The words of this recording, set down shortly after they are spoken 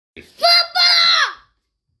Football!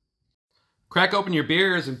 Crack open your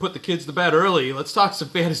beers and put the kids to bed early. Let's talk some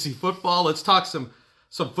fantasy football. Let's talk some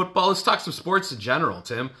football. Let's talk some sports in general,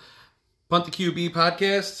 Tim. Punt the QB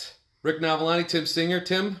podcast. Rick Navalani, Tim Singer.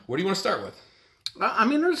 Tim, what do you want to start with? I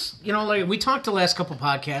mean, there's, like we talked the last couple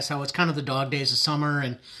podcasts how it's kind of the dog days of summer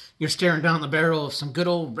and you're staring down the barrel of some good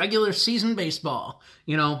old regular season baseball,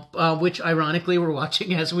 which ironically we're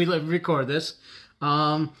watching as we record this.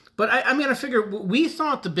 But I figure we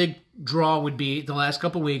thought the big draw would be the last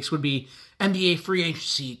couple weeks would be NBA free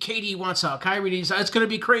agency. KD wants out. Kyrie needs out. It's going to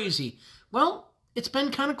be crazy. Well, it's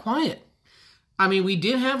been kind of quiet. I mean, we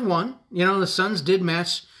did have one. The Suns did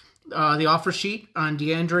match the offer sheet on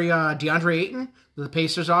DeAndre Ayton. The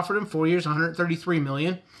Pacers offered him 4 years, $133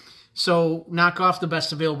 million. So knock off the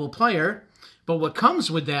best available player. But what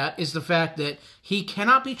comes with that is the fact that he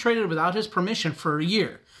cannot be traded without his permission for a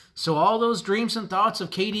year. So all those dreams and thoughts of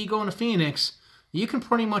KD going to Phoenix, you can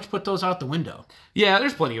pretty much put those out the window. Yeah,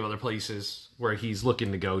 there's plenty of other places where he's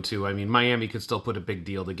looking to go to. I mean, Miami could still put a big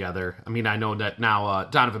deal together. I mean, I know that now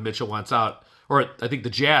Donovan Mitchell wants out, or I think the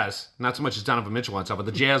Jazz, not so much as Donovan Mitchell wants out, but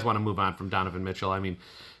the Jazz want to move on from Donovan Mitchell. I mean,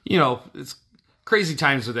 it's crazy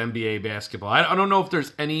times with NBA basketball. I don't know if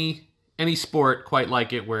there's any sport quite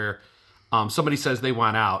like it where somebody says they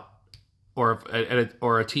want out,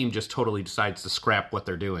 or a team just totally decides to scrap what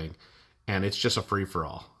they're doing, and it's just a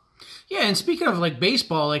free-for-all. Yeah, and speaking of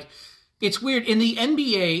baseball, it's weird. In the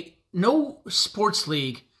NBA, no sports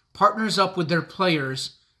league partners up with their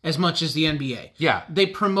players as much as the NBA. Yeah. They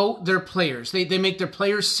promote their players. They make their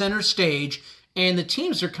players center stage, and the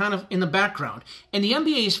teams are kind of in the background. And the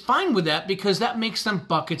NBA is fine with that because that makes them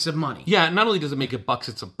buckets of money. Yeah, not only does it make it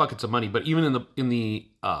buckets of money, but even in the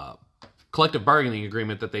collective bargaining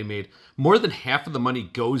agreement that they made, more than half of the money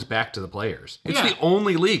goes back to the players. It's the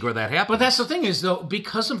only league where that happens. But that's the thing is, though,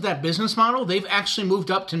 because of that business model, they've actually moved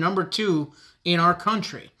up to number 2 in our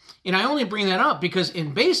country. And I only bring that up because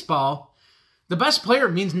in baseball, the best player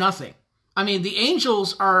means nothing. I mean, the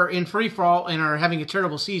Angels are in free-for-all and are having a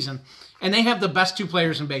terrible season, and they have the best 2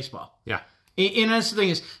 players in baseball. Yeah. And that's the thing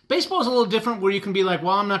is, baseball is a little different where you can be like,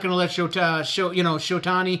 well, I'm not going to let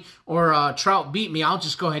Shotani or Trout beat me. I'll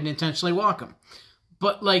just go ahead and intentionally walk them.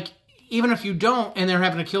 But even if you don't and they're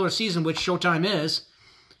having a killer season, which Showtime is,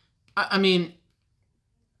 I mean,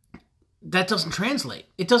 that doesn't translate.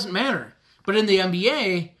 It doesn't matter. But in the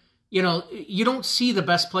NBA, you don't see the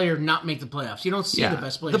best player not make the playoffs. You don't see the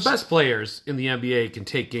best players. The best players in the NBA can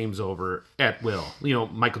take games over at will.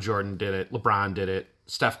 Michael Jordan did it. LeBron did it.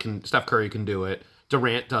 Steph Curry can do it.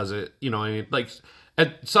 Durant does it.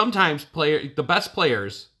 Sometimes the best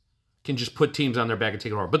players can just put teams on their back and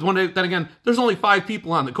take it over. But then again, there's only 5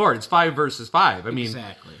 people on the court. It's 5 versus 5. I mean,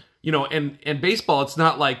 exactly. And baseball, it's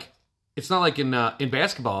not like in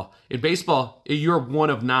basketball. In baseball, you're 1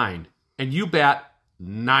 of 9, and you bat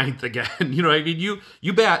 9th again. You know what I mean?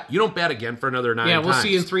 You bat. You don't bat again for another 9 times. Yeah, we'll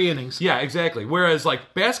see you in 3 innings. Yeah, exactly. Whereas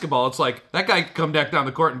basketball, it's like that guy can come back down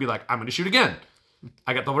the court and be like, I'm going to shoot again.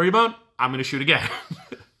 I got the rebound. I'm going to shoot again.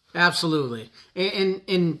 Absolutely.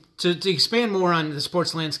 And to expand more on the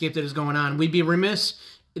sports landscape that is going on, we'd be remiss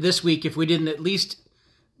this week if we didn't at least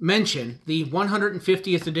mention the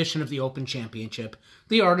 150th edition of the Open Championship,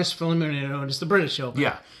 the artist formerly known as the British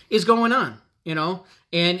Open, is going on.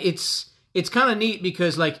 And it's kind of neat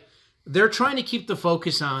because they're trying to keep the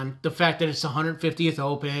focus on the fact that it's the 150th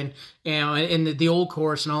Open and the old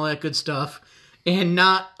course and all that good stuff. And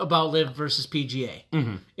not about LIV versus PGA.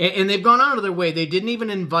 Mm-hmm. And they've gone out of their way. They didn't even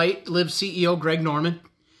invite LIV CEO Greg Norman.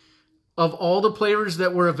 Of all the players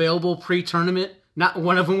that were available pre-tournament, not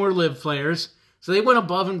one of them were LIV players. So they went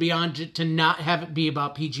above and beyond to not have it be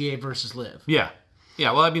about PGA versus LIV. Yeah.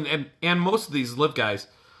 Yeah, well, I mean, and most of these LIV guys,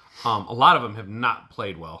 a lot of them have not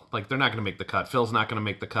played well. They're not going to make the cut. Phil's not going to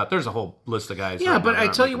make the cut. There's a whole list of guys. Yeah, but I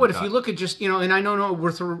tell you what, if you look at just, and I know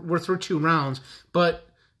we're through 2 rounds, but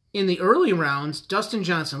in the early rounds, Dustin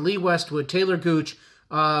Johnson, Lee Westwood, Taylor Gooch,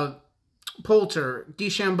 Poulter,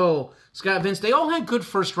 DeChambeau, Scott Vince, they all had good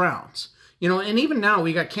first rounds. And even now,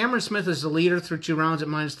 we got Cameron Smith as the leader through 2 rounds at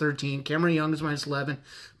 -13. Cameron Young is -11.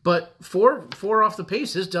 But four off the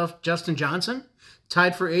pace is Justin Johnson.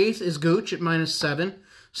 Tied for 8th is Gooch at -7.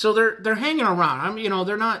 So they're hanging around.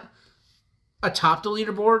 They're not atop the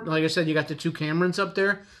leaderboard. Like I said, you got the 2 Camerons up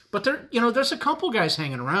there. But there's a couple guys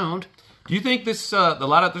hanging around. Do you think this? There's a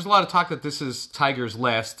lot of talk that this is Tiger's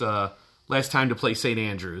last time to play St.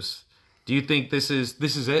 Andrews. Do you think this is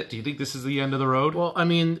it? Do you think this is the end of the road? Well, I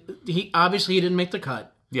mean, he didn't make the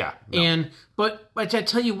cut. Yeah. No. But I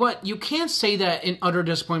tell you what, you can't say that in utter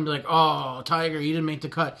disappointment, like, oh, Tiger, you didn't make the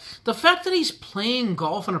cut. The fact that he's playing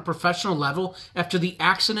golf on a professional level after the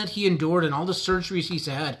accident he endured and all the surgeries he's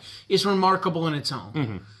had is remarkable in its own.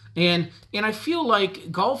 Mm-hmm. And I feel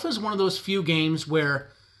like golf is one of those few games where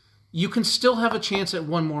you can still have a chance at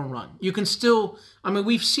one more run. You can still, I mean,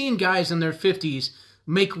 we've seen guys in their 50s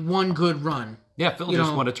make one good run. Yeah, Phil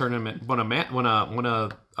just won a tournament, won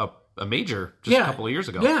a major just a couple of years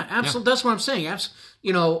ago. Yeah, absolutely. Yeah. That's what I'm saying.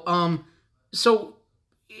 So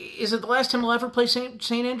is it the last time he'll ever play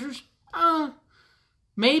St. Andrews?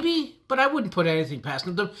 Maybe, but I wouldn't put anything past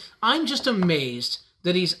him. I'm just amazed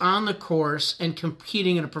that he's on the course and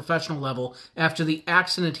competing at a professional level after the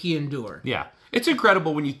accident he endured. Yeah. It's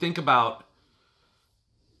incredible when you think about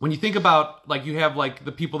like you have like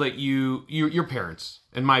the people that your parents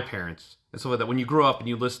and my parents and stuff like that. When you grow up and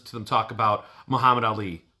you listen to them talk about Muhammad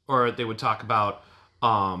Ali, or they would talk about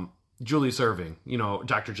Julius Erving,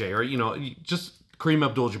 Dr. J, or just Kareem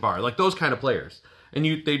Abdul-Jabbar, like those kind of players. And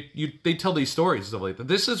they tell these stories and stuff like that.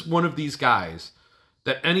 This is one of these guys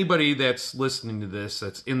that anybody that's listening to this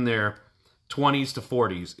that's in their 20s to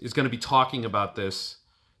 40s is going to be talking about this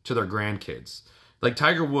to their grandkids. Like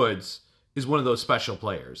Tiger Woods is one of those special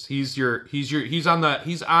players. He's on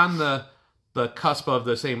the cusp of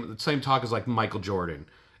the same talk as like Michael Jordan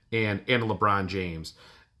and LeBron James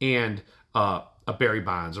and a Barry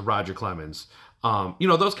Bonds, a Roger Clemens,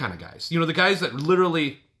 those kind of guys. The guys that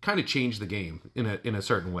literally kind of changed the game in a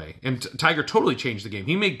certain way. And Tiger totally changed the game.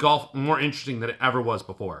 He made golf more interesting than it ever was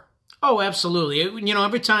before. Oh, absolutely.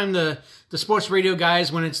 Every time the sports radio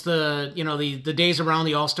guys, when it's the days around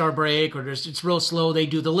the All-Star break or it's real slow, they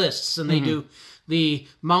do the lists and they do the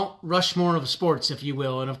Mount Rushmore of sports, if you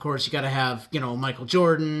will. And of course, you got to have, Michael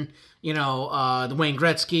Jordan, the Wayne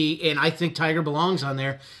Gretzky, and I think Tiger belongs on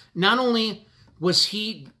there. Not only was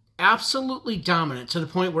he absolutely dominant to the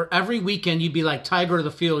point where every weekend you'd be like Tiger of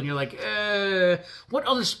the field, and you're like, what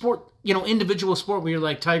other sport, individual sport where you're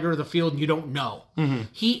like Tiger of the field and you don't know?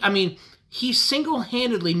 Mm-hmm. He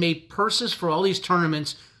single-handedly made purses for all these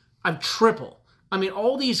tournaments triple.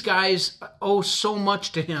 All these guys owe so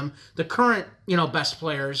much to him. The current, best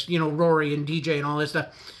players, Rory and DJ and all this stuff,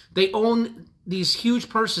 they own these huge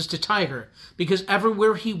purses to Tiger because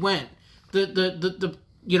everywhere he went, the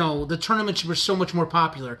tournaments were so much more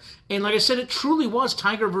popular. And like I said, it truly was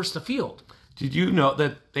Tiger versus the field. Did you know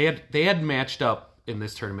that they had matched up in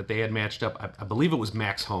this tournament? They had matched up, I believe it was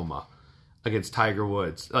Max Homa against Tiger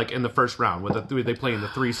Woods, like in the first round, where they play in the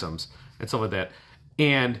threesomes and stuff like that.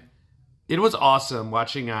 And it was awesome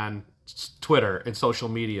watching on Twitter and social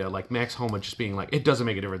media, like Max Homa just being like, it doesn't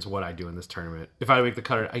make a difference what I do in this tournament. If I make the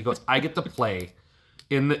cut, he goes, I get to play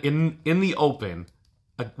in the Open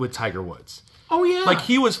with Tiger Woods. Oh, yeah. Like,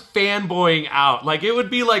 he was fanboying out. Like, it would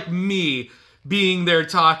be like me being there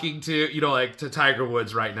talking to, to Tiger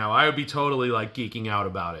Woods right now. I would be totally, like, geeking out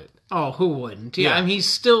about it. Oh, who wouldn't? Yeah. He's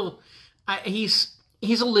still... he's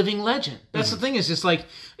a living legend. That's the thing, is just like,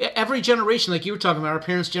 every generation, like you were talking about, our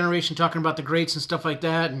parents' generation, talking about the greats and stuff like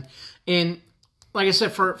that. And like I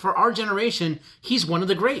said, for our generation, he's one of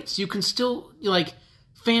the greats. You can still,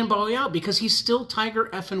 fanboy out because he's still Tiger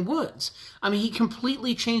effing Woods. He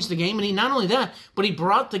completely changed the game, and he not only that, but he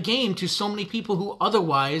brought the game to so many people who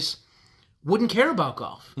otherwise wouldn't care about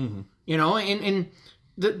golf. Mm-hmm. And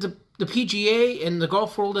the PGA and the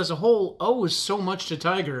golf world as a whole owes so much to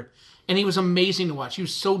Tiger, and he was amazing to watch. He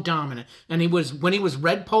was so dominant, and when he was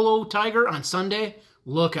red polo Tiger on Sunday,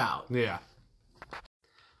 look out. Yeah.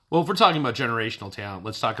 Well, if we're talking about generational talent,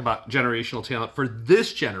 let's talk about generational talent for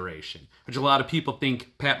this generation, which a lot of people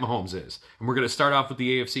think Pat Mahomes is. And we're going to start off with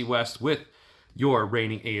the AFC West with your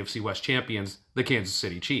reigning AFC West champions, the Kansas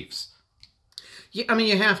City Chiefs. Yeah,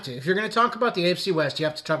 you have to. If you're going to talk about the AFC West, you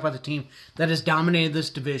have to talk about the team that has dominated this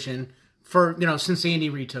division for, since Andy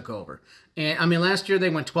Reid took over. And, last year they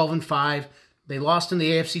went 12-5. They lost in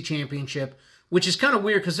the AFC Championship, which is kind of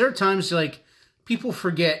weird because there are times, like, people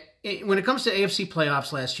forget. When it comes to AFC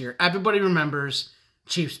playoffs last year, everybody remembers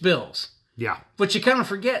Chiefs-Bills. Yeah. But you kind of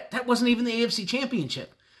forget, that wasn't even the AFC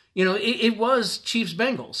Championship. It was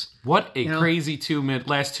Chiefs-Bengals. What a crazy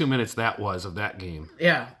last 2 minutes that was of that game.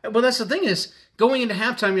 Yeah. Well, that's the thing is, going into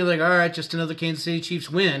halftime, you're like, all right, just another Kansas City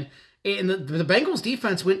Chiefs win. And the Bengals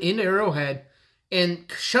defense went into Arrowhead and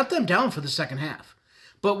shut them down for the second half.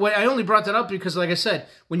 But I only brought that up because, like I said,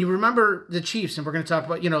 when you remember the Chiefs, and we're going to talk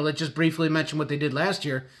about, let's just briefly mention what they did last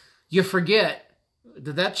year, you forget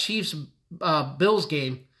that Chiefs-Bills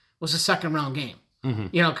game was a second-round game.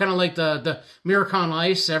 Mm-hmm. Kind of like the Miracle on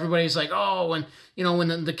Ice. Everybody's like, oh, when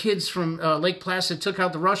the kids from Lake Placid took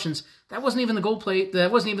out the Russians, that wasn't even the gold plate.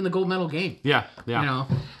 That wasn't even the gold medal game. Yeah. You know,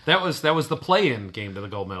 That was the play-in game to the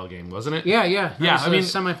gold medal game, wasn't it? yeah. Yeah, I mean,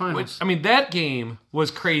 semifinals. I mean, that game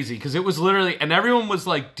was crazy because it was literally, and everyone was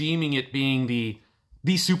like deeming it being the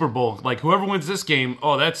Super Bowl. Like whoever wins this game,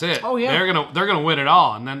 oh, that's it. Oh, yeah. they're gonna win it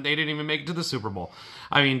all, and then they didn't even make it to the Super Bowl.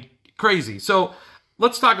 I mean, crazy. So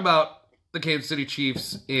let's talk about the Kansas City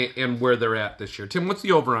Chiefs and where they're at this year. Tim, what's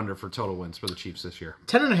the over/under for total wins for the Chiefs this year?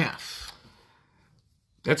 10.5.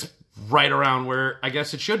 That's right around where I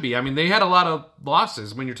guess it should be. I mean, they had a lot of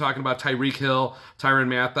losses when you're talking about Tyreek Hill, Tyrann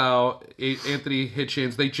Mathieu, Anthony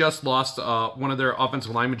Hitchens. They just lost one of their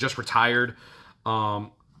offensive linemen, just retired.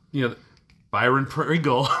 You know, Byron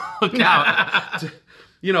Pringle. Look out.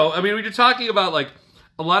 You know, I mean, when you're talking about like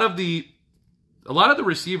a lot of the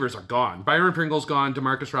receivers are gone. Byron Pringle's gone,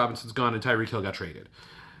 Demarcus Robinson's gone, and Tyreek Hill got traded.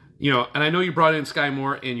 You know, and I know you brought in Sky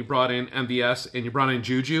Moore and you brought in MVS and you brought in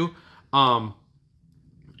Juju.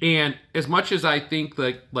 And as much as I think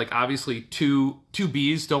that, like, obviously two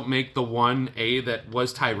Bs don't make the one A that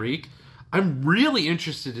was Tyreek, I'm really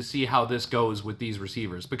interested to see how this goes with these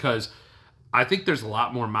receivers because I think there's a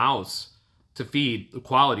lot more mouths to feed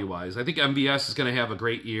quality-wise. I think MVS is going to have a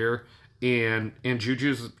great year, and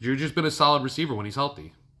Juju's been a solid receiver when he's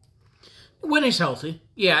healthy. When he's healthy,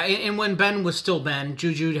 yeah. And when Ben was still Ben,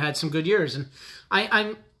 Juju had some good years. And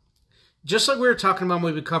I'm just like we were talking about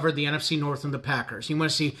when we covered the NFC North and the Packers. You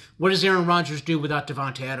want to see what does Aaron Rodgers do without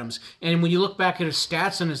Devontae Adams? And when you look back at his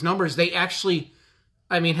stats and his numbers, they actually,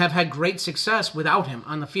 have had great success without him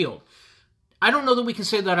on the field. I don't know that we can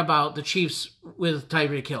say that about the Chiefs with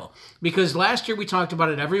Tyreek Hill. Because last year we talked about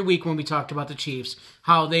it every week when we talked about the Chiefs,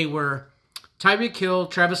 how they were Tyreek Hill,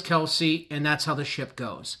 Travis Kelce, and that's how the ship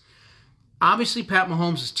goes. Obviously, Pat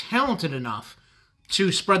Mahomes is talented enough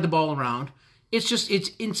to spread the ball around. It's just,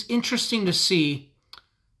 it's interesting to see,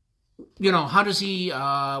 you know, how does he,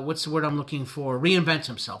 what's the word I'm looking for, reinvent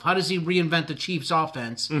himself? How does he reinvent the Chiefs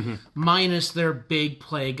offense minus their big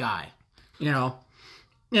play guy, you know?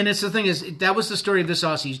 And it's the thing is, that was the story of this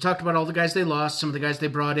offseason. You talked about all the guys they lost, some of the guys they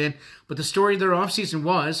brought in, but the story of their offseason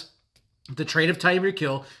was the trade of Tyreek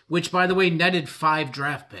Hill, which, by the way, netted 5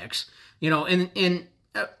 draft picks. You know, and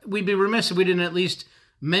we'd be remiss if we didn't at least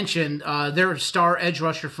mention their star edge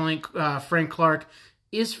rusher, Frank Clark,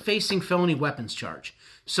 is facing felony weapons charge.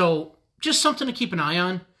 So just something to keep an eye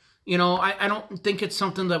on. You know, I don't think it's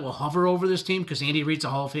something that will hover over this team because Andy Reid's a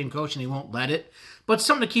Hall of Fame coach and he won't let it. But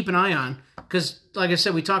something to keep an eye on because, like I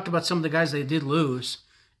said, we talked about some of the guys they did lose.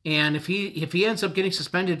 And if he ends up getting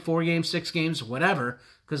suspended 4 games, 6 games, whatever,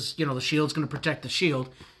 because, you know, the Shield's going to protect the Shield,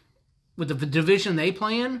 with the division they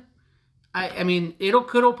play in, I mean,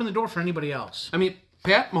 could open the door for anybody else. I mean,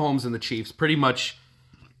 Pat Mahomes and the Chiefs pretty much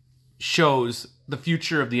shows the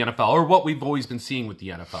future of the NFL, or what we've always been seeing with the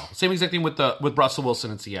NFL. Same exact thing with Russell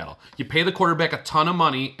Wilson in Seattle. You pay the quarterback a ton of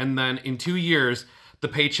money, and then in 2 years, the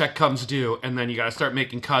paycheck comes due, and then you got to start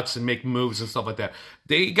making cuts and make moves and stuff like that.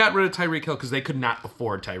 They got rid of Tyreek Hill because they could not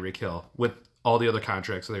afford Tyreek Hill with all the other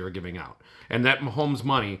contracts that they were giving out. And that Mahomes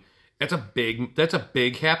money, that's a big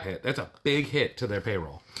cap hit. That's a big hit to their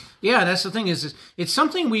payroll. Yeah, that's the thing is it's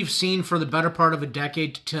something we've seen for the better part of a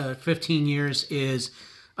decade to 15 years is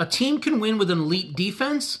a team can win with an elite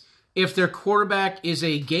defense if their quarterback is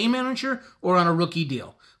a game manager or on a rookie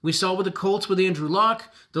deal. We saw with the Colts with Andrew Luck,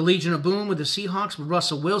 the Legion of Boom with the Seahawks with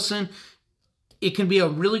Russell Wilson. It can be a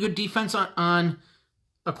really good defense on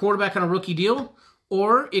a quarterback on a rookie deal,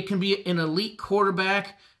 or it can be an elite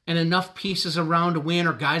quarterback and enough pieces around to win,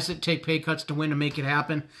 or guys that take pay cuts to win to make it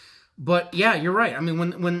happen. But yeah, you're right. I mean,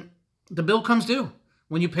 when the bill comes due,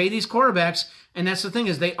 when you pay these quarterbacks, and that's the thing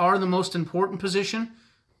is they are the most important position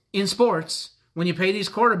in sports. When you pay these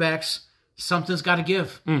quarterbacks, something's got to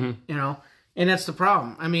give, you know, and that's the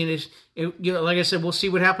problem. I mean, you know, like I said, we'll see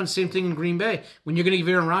what happens. Same thing in Green Bay. When you're going to give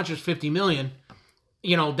Aaron Rodgers $50 million,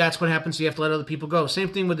 you know, that's what happens. You have to let other people go. Same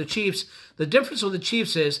thing with the Chiefs. The difference with the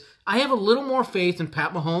Chiefs is I have a little more faith in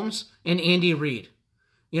Pat Mahomes and Andy Reid.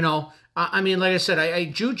 You know, I mean, like I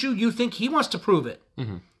said, Juju, you think he wants to prove it.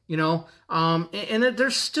 You know, and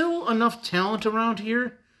there's still enough talent around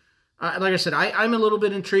here. Like I said, I'm a little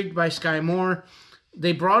bit intrigued by Sky Moore.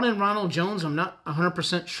 They brought in Ronald Jones. I'm not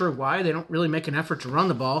 100% sure why. They don't really make an effort to run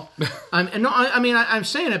the ball. I'm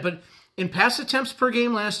saying it, but in pass attempts per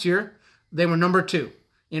game last year, they were number 2.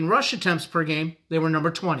 In rush attempts per game, they were number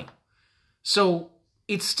 20. So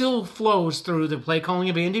it still flows through the play calling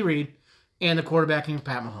of Andy Reid and the quarterbacking of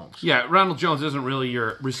Pat Mahomes. Yeah, Ronald Jones isn't really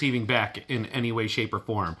your receiving back in any way, shape, or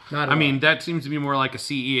form. Not at all. I mean, that seems to be more like a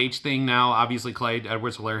CEH thing now. Obviously, Clyde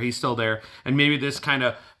Edwards-Helaire, he's still there. And maybe this kind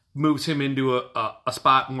of moves him into a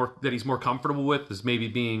spot more that he's more comfortable with, is maybe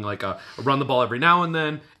being like a run the ball every now and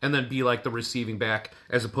then be like the receiving back,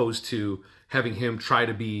 as opposed to having him try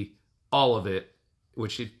to be all of it,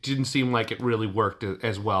 which it didn't seem like it really worked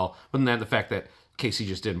as well. But then the fact that Casey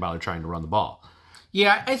just didn't bother trying to run the ball.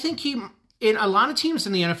 Yeah, I think in a lot of teams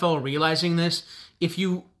in the NFL are realizing this. If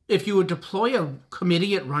you would deploy a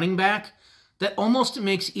committee at running back, that almost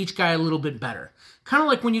makes each guy a little bit better. Kind of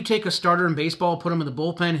like when you take a starter in baseball, put him in the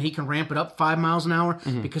bullpen, and he can ramp it up 5 miles an hour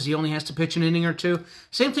because he only has to pitch an inning or two.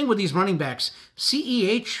 Same thing with these running backs.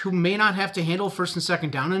 CEH, who may not have to handle first and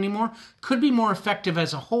second down anymore, could be more effective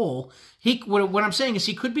as a whole. What I'm saying is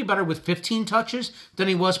he could be better with 15 touches than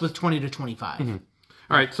he was with 20 to 25. All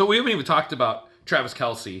right, so we haven't even talked about Travis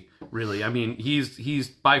Kelce, really. I mean, he's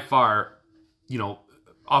by far,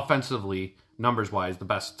 offensively, numbers-wise, the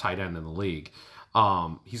best tight end in the league.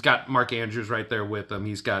 He's got Mark Andrews right there with him.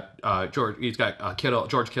 He's got George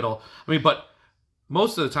Kittle. I mean, but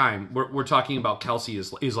most of the time we're talking about Kelce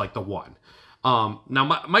is like the one.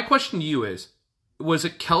 Now my question to you is, was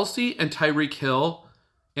it Kelce and Tyreek Hill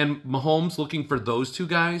and Mahomes looking for those two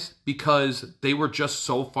guys because they were just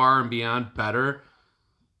so far and beyond better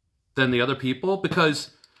than the other people?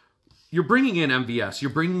 Because you're bringing in MVS,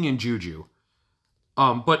 you're bringing in Juju,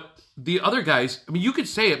 but the other guys, I mean, you could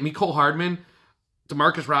say it, Mecole Hardman,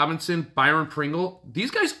 Demarcus Robinson, Byron Pringle,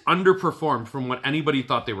 these guys underperformed from what anybody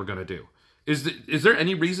thought they were going to do. Is there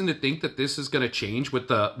any reason to think that this is going to change with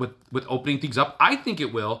opening things up? I think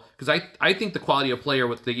it will, because I think the quality of player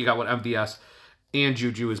that you got with MVS and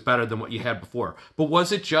Juju is better than what you had before. But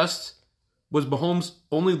was Mahomes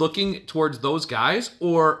only looking towards those guys,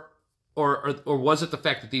 or was it the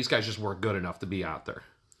fact that these guys just weren't good enough to be out there?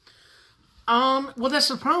 Well, that's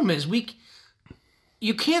the problem is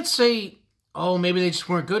you can't say, oh, maybe they just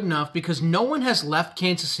weren't good enough, because no one has left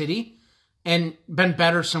Kansas City and been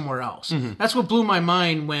better somewhere else. That's what blew my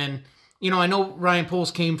mind when, I know Ryan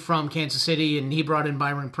Poles came from Kansas City and he brought in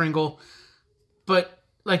Byron Pringle, but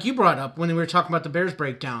like you brought up when we were talking about the Bears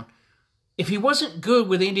breakdown, if he wasn't good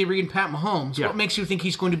with Andy Reid and Pat Mahomes, what makes you think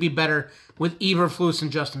he's going to be better with Eberflus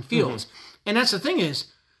and Justin Fields? And that's the thing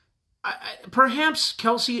is, perhaps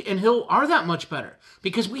Kelce and Hill are that much better,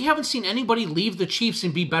 because we haven't seen anybody leave the Chiefs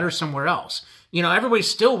and be better somewhere else. Everybody's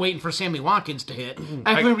still waiting for Sammy Watkins to hit.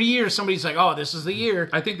 Every year, somebody's like, "Oh, this is the year."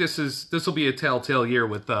 I think this will be a telltale year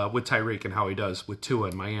with Tyreek and how he does with Tua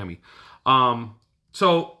in Miami.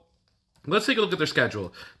 So let's take a look at their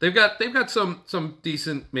schedule. They've got some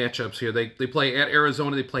decent matchups here. They play at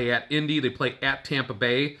Arizona, they play at Indy, they play at Tampa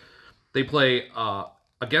Bay, they play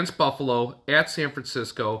against Buffalo, at San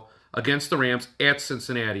Francisco, against the Rams, at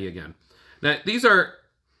Cincinnati again. Now these are.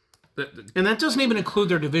 And that doesn't even include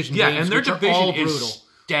their division games, and their division all is brutal.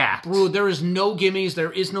 Stacked. Brutal. There is no gimmies.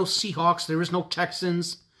 There is no Seahawks. There is no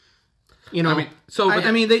Texans. They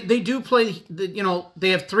do play. They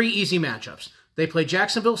have 3 easy matchups. They play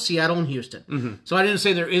Jacksonville, Seattle, and Houston. So I didn't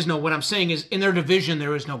say there is no. What I'm saying is, in their division,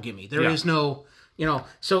 there is no gimme. There is no.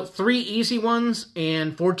 So 3 easy ones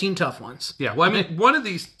and 14 tough ones. Yeah. Well, I mean, one of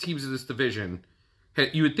these teams in this division,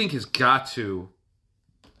 you would think has got to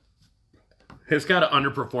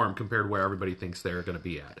underperform compared to where everybody thinks they're going to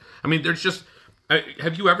be at. I mean, there's just...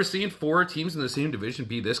 have you ever seen 4 teams in the same division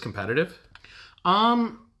be this competitive?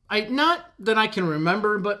 Not that I can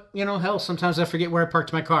remember, but, hell, sometimes I forget where I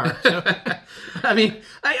parked my car. So, I mean,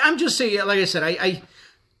 I'm just saying, like I said,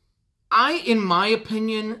 I, in my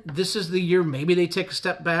opinion, this is the year maybe they take a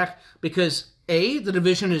step back, because A, the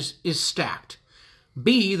division is stacked.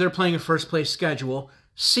 B, they're playing a first-place schedule.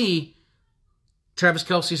 C, Travis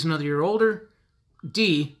Kelce's another year older.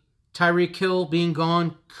 D, Tyreek Hill being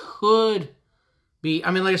gone could be...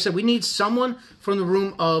 I mean, like I said, we need someone from the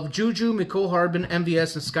room of Juju, Mecole Hardman,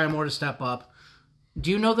 MVS, and Sky Moore to step up.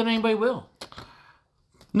 Do you know that anybody will?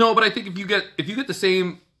 No, but I think if you get the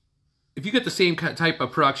same type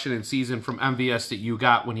of production and season from MVS that you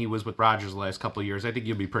got when he was with Rodgers the last couple of years, I think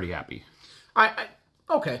you'll be pretty happy.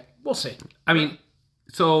 Okay, we'll see. I mean,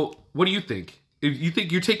 so what do you think? If you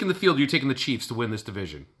think you're taking the field, you're taking the Chiefs to win this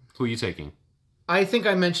division. Who are you taking? I think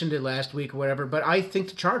I mentioned it last week or whatever, but I think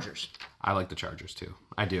the Chargers. I like the Chargers too.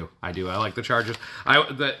 I do. I like the Chargers.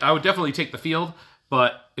 I would definitely take the field,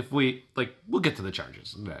 but if we'll get to the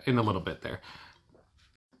Chargers in a little bit there.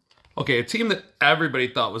 Okay, a team that everybody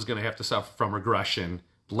thought was going to have to suffer from regression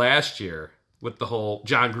last year with the whole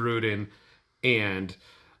John Gruden and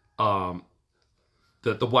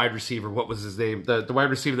the wide receiver, what was his name? The wide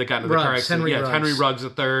receiver that got into the car accident. Henry Ruggs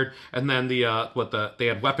III. And then they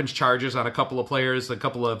had weapons charges on a couple of players, a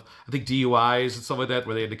couple of, I think, DUIs and stuff like that,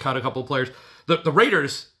 where they had to cut a couple of players. The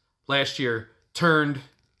Raiders last year turned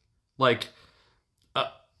like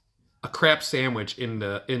crap sandwich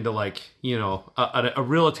into like, you know, a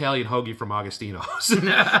real Italian hoagie from Augustino's.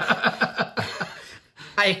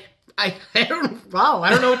 I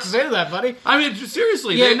don't know what to say to that, buddy. I mean,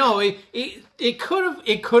 seriously. Yeah, no, it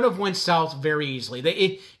could have went south very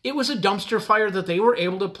easily. It was a dumpster fire that they were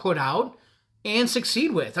able to put out and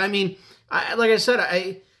succeed with. I mean, like I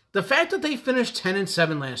said, the fact that they finished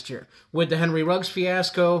 10-7 last year with the Henry Ruggs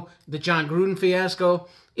fiasco, the John Gruden fiasco,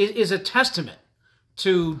 is a testament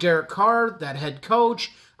to Derek Carr, that head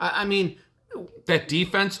coach. I mean, that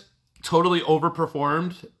defense totally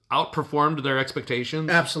outperformed their expectations.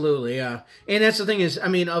 Absolutely, yeah. And that's the thing is, I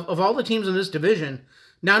mean, of all the teams in this division,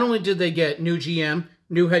 not only did they get new GM,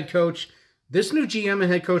 new head coach, this new GM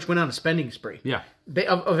and head coach went on a spending spree. Yeah.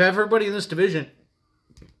 Of everybody in this division,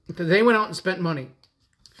 they went out and spent money.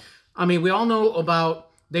 I mean, we all know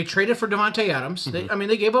about, they traded for Davante Adams. Mm-hmm.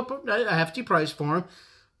 They gave up a hefty price for him,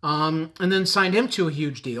 and then signed him to a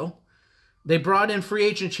huge deal. They brought in free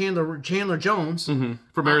agent Chandler Jones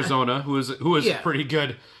from Arizona, who is pretty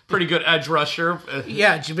good edge rusher.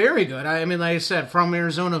 Yeah, very good. I mean, like I said, from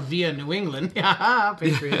Arizona via New England,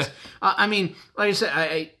 Patriots. I mean, like I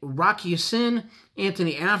said, Rocky Ya-Sin,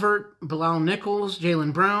 Anthony Avert, Bilal Nichols,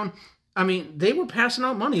 Jaylen Brown. I mean, they were passing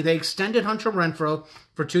out money. They extended Hunter Renfrow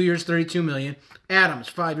for 2 years, $32 million. Adams,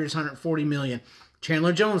 5 years, $140 million.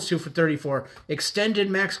 Chandler Jones, 2 for $34. Extended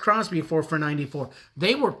Max Crosby, 4 for $94.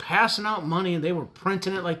 They were passing out money and they were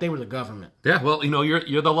printing it like they were the government. Yeah, well, you know,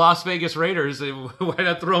 you're the Las Vegas Raiders. Why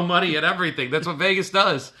not throw money at everything? That's what Vegas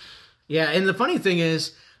does. Yeah, and the funny thing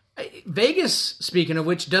is, Vegas, speaking of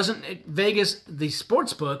which, Vegas, the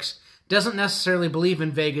sports books, doesn't necessarily believe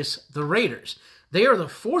in Vegas, the Raiders. They are the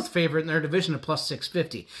 4th favorite in their division at plus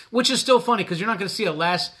 650, which is still funny because you're not going to see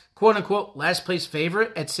a quote-unquote last place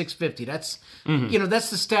favorite at 650. That's that's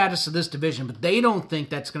the status of this division, but they don't think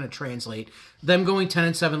that's going to translate. Them going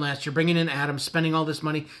 10-7 last year, bringing in Adams, spending all this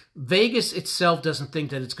money. Vegas itself doesn't think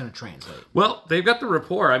that it's going to translate. Well, they've got the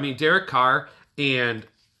rapport. I mean, Derek Carr and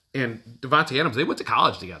Davante Adams, they went to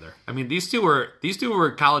college together. I mean, these two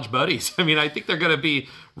were college buddies. I mean, I think they're going to be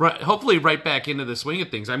hopefully right back into the swing of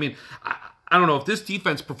things. I mean, I don't know if this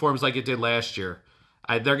defense performs like it did last year.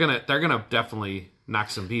 They're gonna definitely knock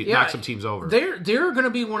some teams over. They're going to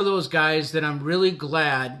be one of those guys that I'm really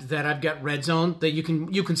glad that I've got Red Zone, that you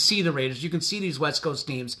can see the Raiders, you can see these West Coast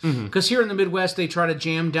teams, because here in the Midwest they try to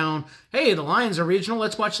jam down. Hey, the Lions are regional.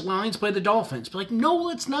 Let's watch the Lions play the Dolphins. But like, no,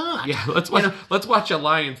 let's not. Yeah, let's watch a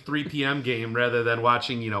Lions 3 p.m. game rather than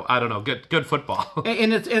watching good football.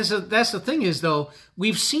 And so that's the thing is though,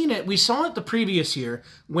 we've seen it. We saw it the previous year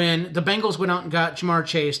when the Bengals went out and got Jamar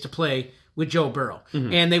Chase to play with Joe Burrow.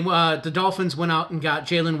 And the Dolphins went out and got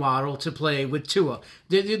Jalen Waddle to play with Tua.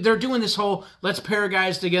 They're doing this whole, let's pair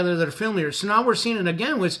guys together that are familiar. So now we're seeing it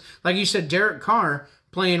again with, like you said, Derek Carr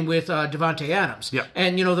playing with Davante Adams. Yeah.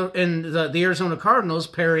 And, the Arizona Cardinals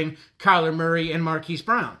pairing Kyler Murray and Marquise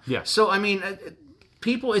Brown. Yeah. So, I mean,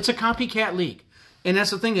 it's a copycat league. And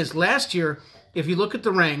that's the thing is, last year, if you look at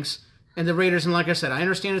the ranks, and the Raiders, and like I said, I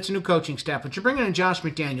understand it's a new coaching staff, but you're bringing in Josh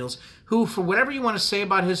McDaniels, who, for whatever you want to say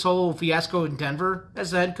about his whole fiasco in Denver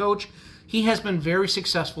as the head coach, he has been very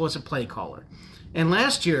successful as a play caller. And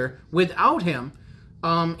last year, without him,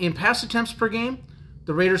 in pass attempts per game,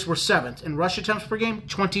 the Raiders were 7th. In rush attempts per game,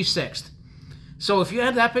 26th. So if you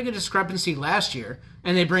had that big a discrepancy last year,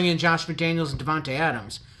 and they bring in Josh McDaniels and Davante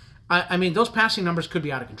Adams, I mean, those passing numbers could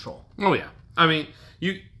be out of control. Oh, yeah. I mean,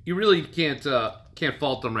 you really can't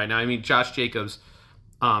fault them right now. I mean, Josh Jacobs,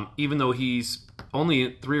 even though he's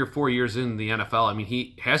only 3 or 4 years in the NFL, I mean,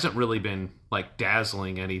 he hasn't really been like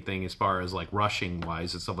dazzling anything as far as like rushing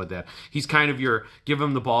wise and stuff like that. He's kind of give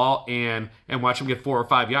him the ball and watch him get 4 or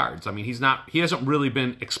 5 yards. I mean, he hasn't really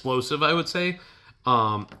been explosive, I would say.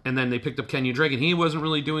 And then they picked up Kenyon Drake, and he wasn't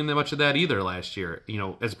really doing that much of that either last year,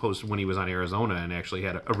 as opposed to when he was on Arizona and actually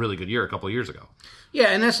had a really good year a couple of years ago. Yeah,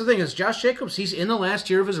 and that's the thing is Josh Jacobs, he's in the last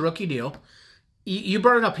year of his rookie deal. You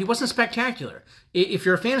brought it up. He wasn't spectacular. If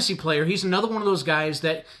you're a fantasy player, he's another one of those guys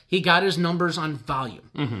that he got his numbers on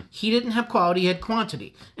volume. He didn't have quality, he had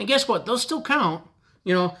quantity. And guess what? Those still count.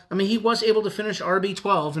 I mean, he was able to finish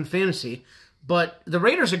RB12 in fantasy, but the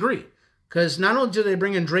Raiders agree. Because not only did they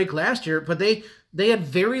bring in Drake last year, but they had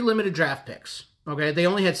very limited draft picks. Okay, they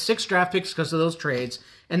only had 6 draft picks because of those trades,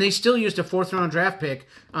 and they still used a 4th-round draft pick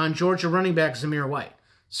on Georgia running back Zamir White.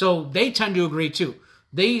 So they tend to agree, too.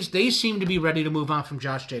 They seem to be ready to move on from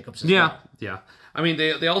Josh Jacobs as well. Yeah. I mean,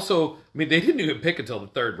 they also, they didn't even pick until the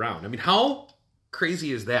 3rd round. I mean, how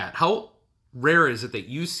crazy is that? How rare is it that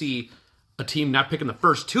you see a team not picking the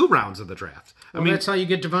first 2 rounds of the draft? I mean, that's how you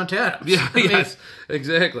get Davante Adams. Yeah, yes,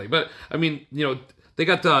 exactly. But, I mean, They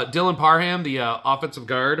got Dylan Parham, the offensive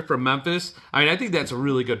guard from Memphis. I mean, I think that's a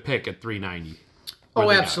really good pick at 390. Oh,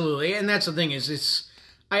 absolutely. And that's the thing is,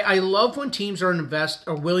 I love when teams are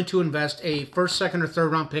willing to invest a first, second, or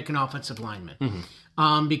third round pick in offensive linemen,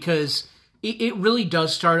 because it really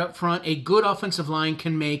does start up front. A good offensive line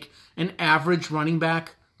can make an average running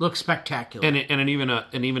back look spectacular, and even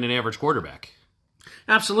an average quarterback.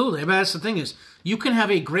 Absolutely. But that's the thing is, you can have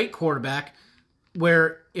a great quarterback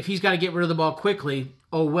where if he's got to get rid of the ball quickly,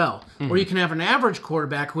 oh well. Or you can have an average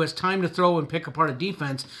quarterback who has time to throw and pick apart a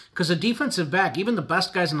defense, because a defensive back, even the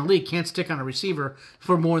best guys in the league, can't stick on a receiver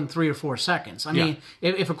for more than 3 or 4 seconds. I mean,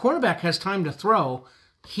 if a quarterback has time to throw,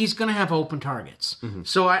 he's going to have open targets.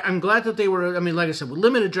 So I'm glad that they were, I mean, like I said, with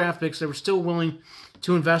limited draft picks, they were still willing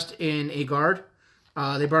to invest in a guard.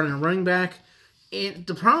 They brought in a running back. And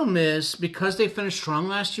the problem is, because they finished strong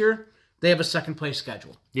last year, they have a second place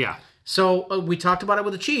schedule. Yeah. So we talked about it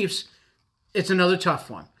with the Chiefs. It's another tough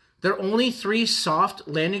one. Their only 3 soft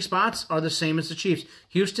landing spots are the same as the Chiefs: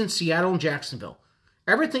 Houston, Seattle, and Jacksonville.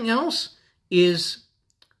 Everything else is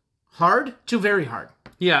hard to very hard.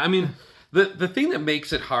 Yeah, I mean, the thing that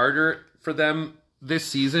makes it harder for them this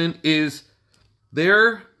season is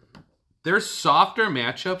their softer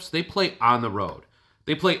matchups. They play on the road.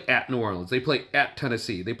 They play at New Orleans. They play at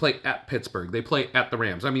Tennessee. They play at Pittsburgh. They play at the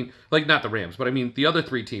Rams. I mean, like, not the Rams, but I mean the other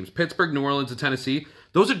 3 teams, Pittsburgh, New Orleans, and Tennessee.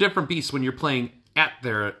 Those are different beasts when you're playing at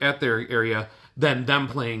their area than them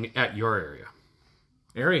playing at your area.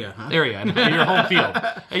 Area, huh? Area, at your home field.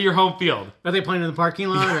 At your home field. Are they playing in the parking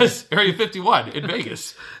lot? Yes, Area 51 in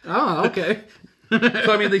Vegas. Oh, okay.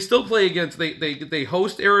 So, I mean, they still play against, they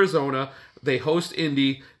host Arizona, they host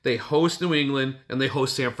Indy, they host New England, and they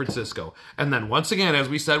host San Francisco. And then, once again, as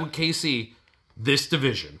we said with KC, this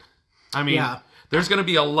division. I mean, there's going to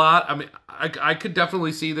be a lot. I mean, I could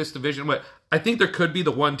definitely see this division, but I think there could be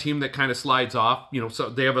the one team that kind of slides off. You know, so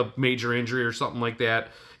they have a major injury or something like that.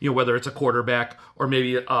 You know, whether it's a quarterback or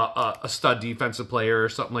maybe a stud defensive player or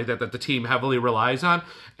something like that the team heavily relies on,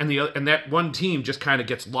 and that one team just kind of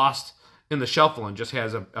gets lost in the shuffle and just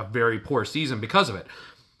has a very poor season because of it.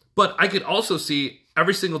 But I could also see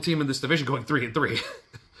every single team in this division going 3-3.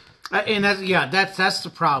 And that's the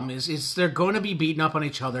problem is they're going to be beating up on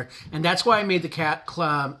each other, and that's why I made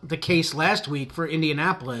the case last week for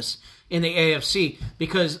Indianapolis in the AFC,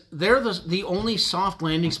 because they're the only soft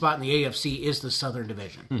landing spot in the AFC is the Southern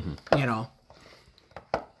Division. You know.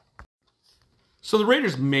 So the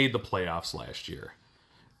Raiders made the playoffs last year,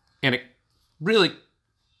 and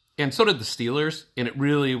so did the Steelers, and it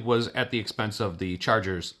really was at the expense of the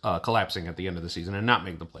Chargers collapsing at the end of the season and not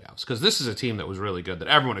making the playoffs, because this is a team that was really good that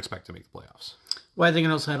everyone expected to make the playoffs. Well, I think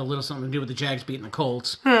it also had a little something to do with the Jags beating the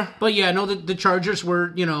Colts. But yeah, no, the Chargers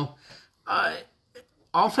were,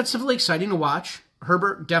 offensively exciting to watch.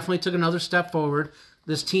 Herbert definitely took another step forward.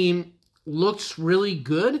 This team looks really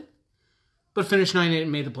good, but finished 9-8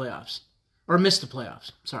 and made the playoffs. Or missed the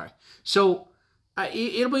playoffs, sorry. So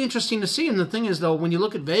it'll be interesting to see. And the thing is, though, when you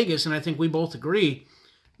look at Vegas, and I think we both agree,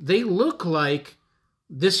 they look like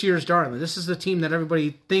this year's darling. This is the team that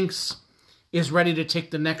everybody thinks is ready to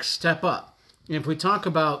take the next step up. And if we talk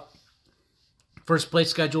about first place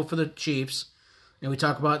schedule for the Chiefs, and we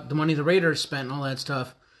talk about the money the Raiders spent and all that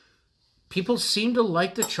stuff, people seem to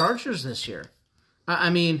like the Chargers this year.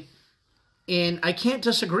 I mean, and I can't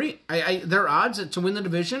disagree. Their odds to win the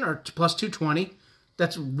division are plus 220.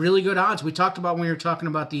 That's really good odds. We talked about when we were talking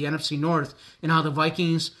about the NFC North and how the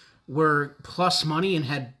Vikings were plus money and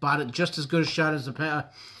had bought it just as good a shot as the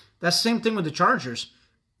That's the same thing with the Chargers.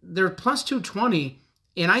 They're plus 220,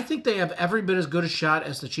 and I think they have every bit as good a shot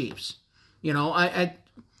as the Chiefs. You know, I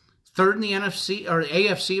third in the NFC or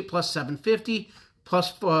AFC at plus 750, plus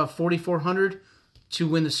 4,400 to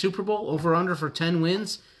win the Super Bowl, over under for 10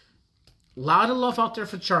 wins. A lot of love out there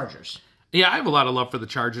for Chargers. Yeah, I have a lot of love for the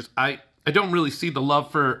Chargers. I don't really see the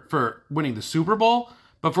love for winning the Super Bowl,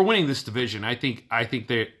 but for winning this division, I think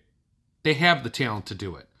they have the talent to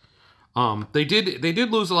do it. They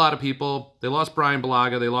did lose a lot of people. They lost Brian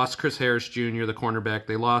Bulaga. They lost Chris Harris Jr., the cornerback.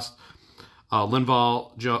 They lost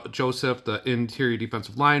Linval Joseph, the interior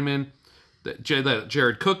defensive lineman.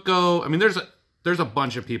 Jared Cook go. I mean, there's a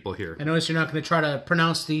bunch of people here. I notice you're not going to try to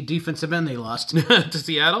pronounce the defensive end they lost. To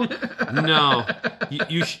Seattle? No.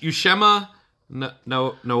 Ushema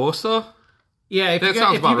Noosa? Yeah, if you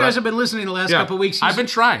guys have been listening the last couple of weeks, I've been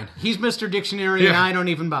trying. He's Mr. Dictionary, and I don't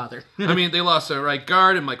even bother. I mean, they lost their right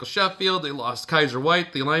guard and Michael Sheffield. They lost Kaiser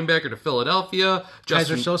White, the linebacker, to Philadelphia.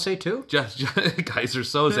 Kaiser Sose, too? Kaiser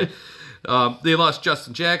Sose. They lost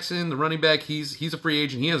Justin Jackson, the running back. He's a free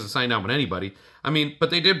agent. He hasn't signed out with anybody. I mean, but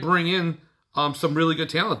they did bring in some really good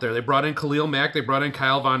talent there. They brought in Khalil Mack. They brought in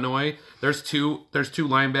Kyle Van Noy. There's two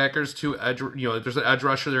linebackers, two edge. There's an edge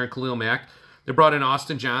rusher there in Khalil Mack. They brought in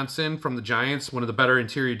Austin Johnson from the Giants, one of the better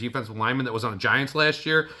interior defensive linemen that was on the Giants last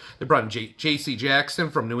year. They brought in J.C.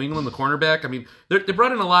 Jackson from New England, the cornerback. I mean, they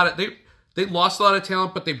brought in a lot of they lost a lot of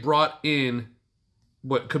talent, but they brought in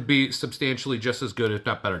what could be substantially just as good, if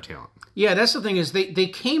not better, talent. Yeah, that's the thing is they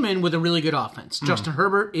came in with a really good offense. Justin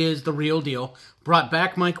Herbert is the real deal. Brought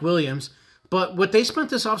back Mike Williams. But what they spent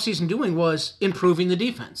this offseason doing was improving the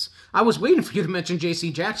defense. I was waiting for you to mention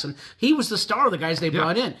J.C. Jackson. He was the star of the guys they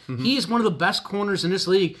brought in. Mm-hmm. He is one of the best corners in this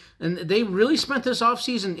league. And they really spent this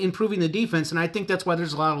offseason improving the defense, and I think that's why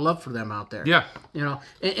there's a lot of love for them out there. Yeah.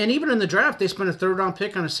 And even in the draft, they spent a third-round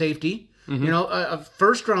pick on a safety, a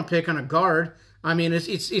first-round pick on a guard. I mean,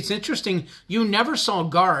 it's interesting. You never saw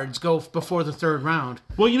guards go before the third round.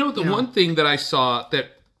 Well, one thing that I saw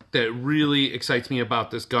that really excites me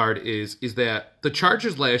about this guard is that the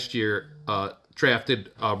Chargers last year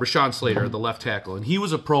drafted Rashawn Slater, the left tackle, and he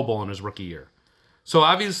was a Pro Bowl in his rookie year. So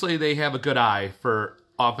obviously they have a good eye for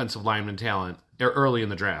offensive lineman talent early in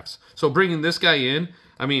the drafts. So bringing this guy in,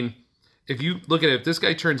 I mean, if you look at it, if this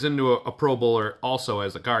guy turns into a Pro Bowler also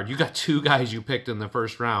as a guard, you got two guys you picked in the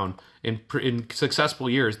first round in successful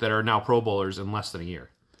years that are now Pro Bowlers in less than a year.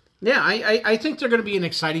 Yeah, I think they're going to be an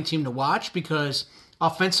exciting team to watch because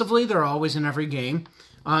offensively, they're always in every game.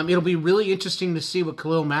 It'll be really interesting to see what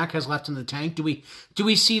Khalil Mack has left in the tank. Do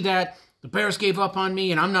we see that the Bears gave up on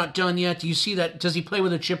me and I'm not done yet? Do you see that? Does he play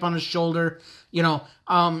with a chip on his shoulder?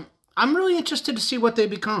 I'm really interested to see what they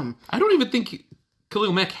become. I don't even think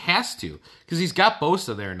Khalil Mack has to because he's got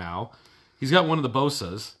Bosa there now. He's got one of the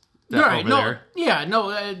Bosas. Right, there.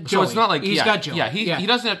 Joey. So it's not like he's got Joey. Yeah, he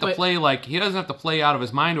doesn't have to play he doesn't have to play out of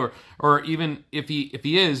his mind, or even if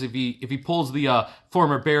he pulls the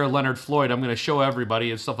former Bear Leonard Floyd, I'm going to show everybody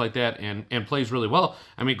and stuff like that, and plays really well.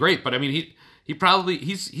 I mean, great, but I mean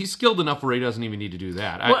he's skilled enough where he doesn't even need to do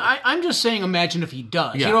that. I'm just saying, imagine if he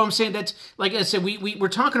does. Yeah. You know what I'm saying? That's like I said, we're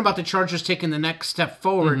talking about the Chargers taking the next step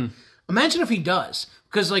forward. Mm-hmm. Imagine if he does,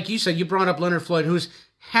 because like you said, you brought up Leonard Floyd, who's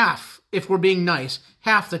half, if we're being nice,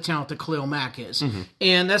 half the talent that Khalil Mack is. Mm-hmm.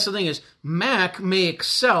 And that's the thing is, Mack may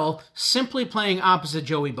excel simply playing opposite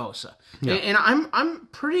Joey Bosa. Yeah. And I'm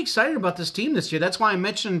pretty excited about this team this year. That's why I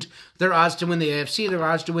mentioned their odds to win the AFC, their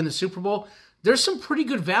odds to win the Super Bowl. There's some pretty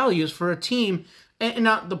good values for a team. And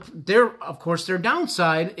now, of course, their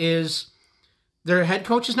downside is their head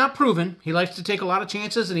coach is not proven. He likes to take a lot of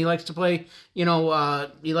chances, and he likes to play,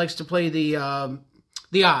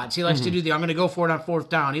 the odds. He likes to do I'm going to go for it on fourth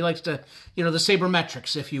down. He likes to, the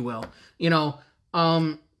sabermetrics, if you will.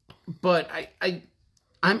 But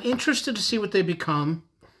I'm interested to see what they become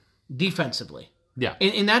defensively. Yeah.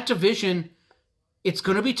 In that division, it's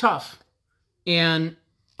going to be tough. And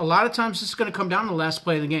a lot of times it's going to come down to the last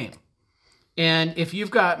play of the game. And if you've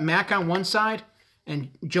got Mack on one side and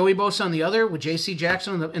Joey Bosa on the other with J.C.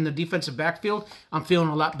 Jackson in the defensive backfield, I'm feeling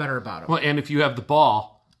a lot better about it. Well, and if you have the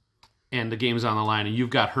ball and the game's on the line and you've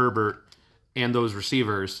got Herbert and those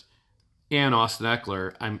receivers and Austin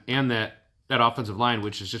Eckler and that offensive line,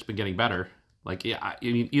 which has just been getting better,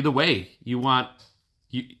 either way,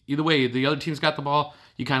 the other team's got the ball,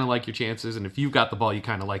 you kind of like your chances, and if you've got the ball, you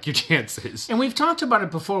kind of like your chances. And we've talked about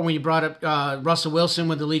it before when you brought up Russell Wilson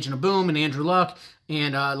with the Legion of Boom and Andrew Luck,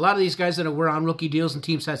 and a lot of these guys that were on rookie deals and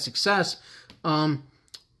teams had success,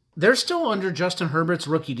 they're still under Justin Herbert's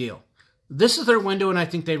rookie deal. This is their window, and I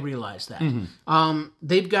think they realize that. Mm-hmm.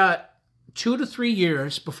 They've got 2 to 3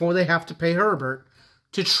 years before they have to pay Herbert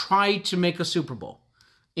to try to make a Super Bowl.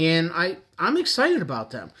 And I'm excited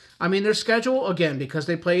about them. I mean, their schedule, again, because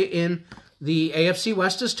they play in the AFC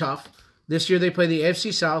West is tough. This year they play the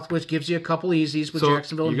AFC South, which gives you a couple easies with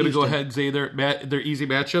Jacksonville and Houston. You're going to go ahead and say their easy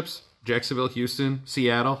matchups? Jacksonville, Houston,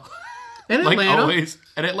 Seattle. And Atlanta. Like always.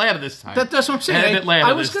 And Atlanta this time. That's what I'm saying. And Atlanta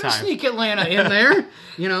I was going to sneak Atlanta in there.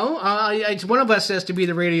 It's one of us has to be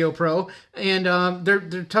the radio pro. And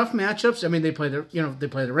they're tough matchups. I mean, they play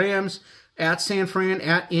the Rams at San Fran,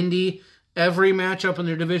 at Indy. Every matchup in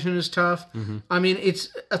their division is tough. Mm-hmm. I mean,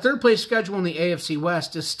 it's a third place schedule in the AFC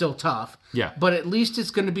West is still tough. Yeah. But at least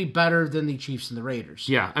it's going to be better than the Chiefs and the Raiders.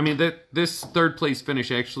 Yeah. I mean, this third place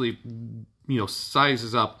finish actually,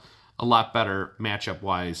 sizes up a lot better matchup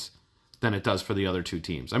wise than it does for the other two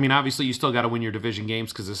teams. I mean, obviously you still got to win your division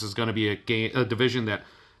games because this is going to be a division that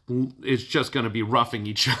is just going to be roughing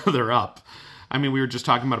each other up. I mean, we were just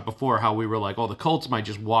talking about it before, how we were like, the Colts might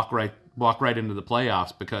just walk right into the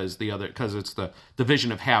playoffs because it's the division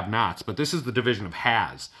of have-nots. But this is the division of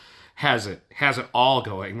has it all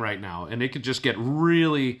going right now, and it could just get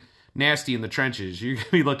really nasty in the trenches. You're going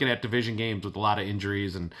to be looking at division games with a lot of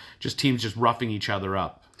injuries and just teams just roughing each other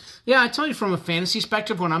up. Yeah, I tell you from a fantasy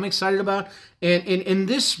perspective, what I'm excited about, and in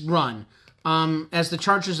this run, as the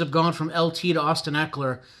Chargers have gone from LT to Austin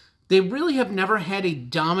Eckler, they really have never had a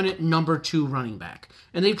dominant number 2 running back.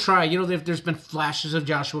 And they've tried, there's been flashes of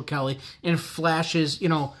Joshua Kelly and flashes,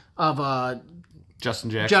 of Justin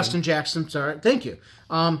Jackson, sorry. Thank you.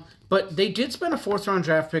 But they did spend a 4th-round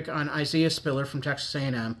draft pick on Isaiah Spiller from Texas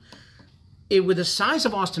A&M. With the size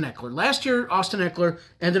of Austin Eckler. Last year, Austin Eckler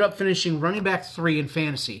ended up finishing running back 3 in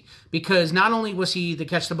fantasy because not only was he the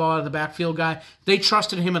catch the ball out of the backfield guy, they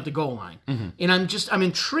trusted him at the goal line. Mm-hmm. And I'm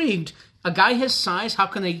intrigued. A guy his size,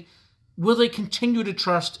 will they continue to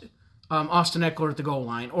trust Austin Eckler at the goal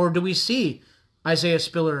line? Or do we see Isaiah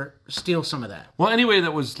Spiller steal some of that? Well, anybody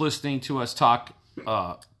that was listening to us talk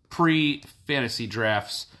pre-fantasy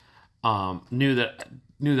drafts knew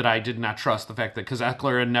that I did not trust the fact that because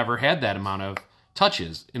Eckler had never had that amount of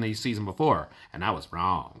touches in a season before, and I was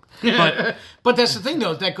wrong. But that's the thing,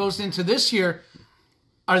 though. That goes into this year.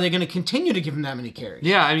 Are they going to continue to give him that many carries?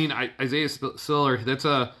 Yeah, I mean, Isaiah Spiller, that's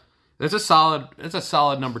a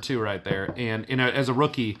solid number 2 right there. And as a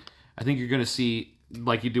rookie, I think you're going to see,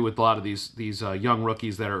 like you do with a lot of these young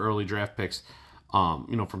rookies that are early draft picks, from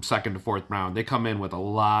 2nd to 4th round, they come in with a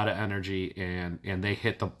lot of energy and they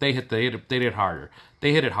hit it harder.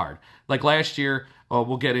 They hit it hard. Like last year,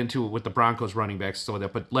 we'll get into it with the Broncos running backs,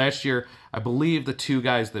 but last year, I believe the 2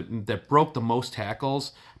 guys that broke the most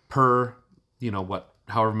tackles per,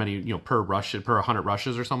 however many, per 100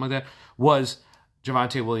 rushes or something like that, was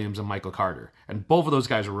Javonte Williams and Michael Carter. And both of those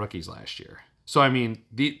guys were rookies last year. So, I mean,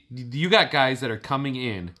 you got guys that are coming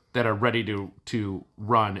in that are ready to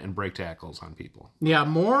run and break tackles on people. Yeah,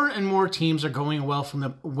 more and more teams are going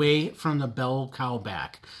away from the bell cow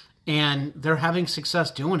back. And they're having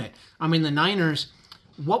success doing it. I mean, the Niners,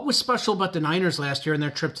 what was special about the Niners last year in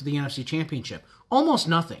their trip to the NFC Championship? Almost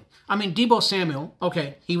nothing. I mean, Deebo Samuel,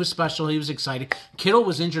 okay, he was special. He was exciting. Kittle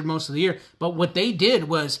was injured most of the year. But what they did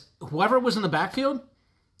was whoever was in the backfield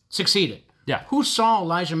succeeded. Yeah. Who saw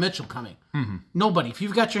Elijah Mitchell coming? Mm-hmm. Nobody. If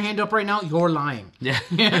you've got your hand up right now, you're lying. Yeah.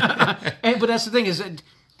 But that's the thing is that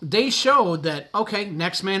they showed that, okay,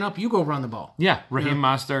 next man up, you go run the ball. Yeah. Raheem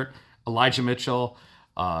Mostert, Elijah Mitchell,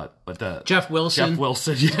 Jeff Wilson.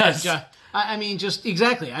 Yes. I mean, just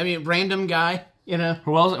exactly. I mean, random guy,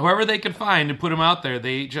 Whoever they could find and put him out there,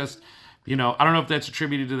 they just, I don't know if that's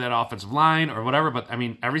attributed to that offensive line or whatever, but I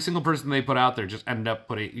mean, every single person they put out there just ended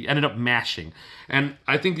up mashing. And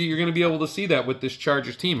I think that you're going to be able to see that with this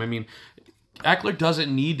Chargers team. I mean, Eckler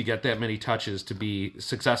doesn't need to get that many touches to be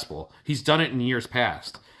successful. He's done it in years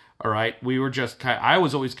past. All right. I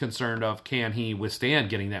was always concerned of, can he withstand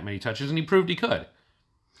getting that many touches? And he proved he could.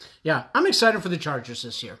 Yeah, I'm excited for the Chargers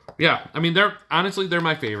this year. Yeah, I mean, they're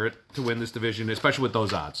my favorite to win this division, especially with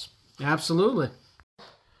those odds. Absolutely.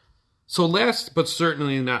 So last but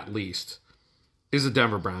certainly not least is the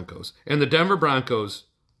Denver Broncos. And the Denver Broncos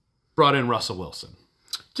brought in Russell Wilson.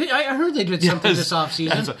 I heard they did something this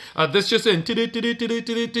offseason. This just in,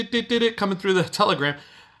 coming through the telegram,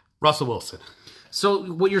 Russell Wilson.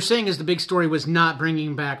 So what you're saying is the big story was not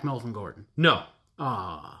bringing back Melvin Gordon. No.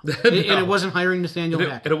 And it wasn't hiring Nathaniel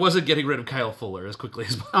Hackett. And it wasn't getting rid of Kyle Fuller as quickly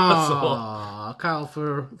as possible. Kyle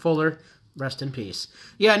Fuller, rest in peace.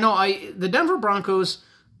 Yeah, no, the Denver Broncos,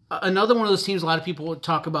 another one of those teams a lot of people would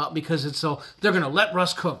talk about because it's they're going to let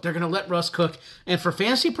Russ cook. They're going to let Russ cook. And for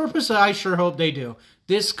fantasy purposes, I sure hope they do.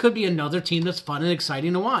 This could be another team that's fun and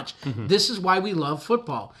exciting to watch. Mm-hmm. This is why we love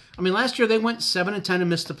football. I mean, last year they went 7-10 and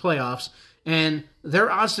missed the playoffs, and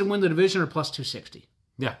their odds to win the division are plus 260.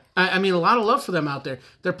 Yeah. I mean, a lot of love for them out there.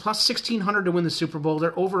 They're plus 1,600 to win the Super Bowl.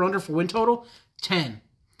 Their over-under for win total, 10.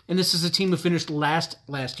 And this is a team who finished last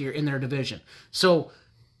year in their division. So,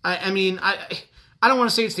 I mean, I don't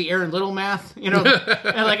want to say it's the Aaron Little math, and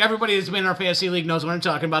like everybody that's been in our fantasy league knows what I'm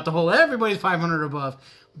talking about, the whole everybody's 500 or above.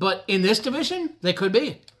 But in this division, they could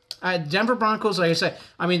be. Denver Broncos, like I said,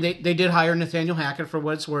 I mean, they did hire Nathaniel Hackett for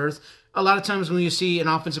what it's worth. A lot of times when you see an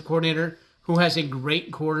offensive coordinator who has a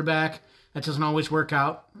great quarterback, that doesn't always work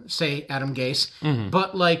out, say Adam Gase. Mm-hmm.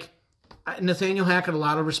 But, like, Nathaniel Hackett, a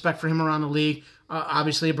lot of respect for him around the league.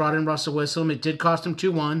 Obviously, he brought in Russell Wilson. It did cost him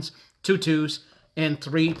 2 1s, 2 2s, and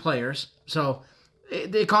 3 players. So,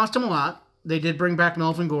 it cost him a lot. They did bring back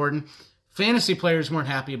Melvin Gordon. Fantasy players weren't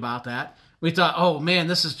happy about that. We thought, oh, man,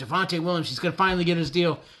 this is Javonte Williams. He's going to finally get his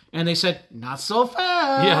deal. And they said, not so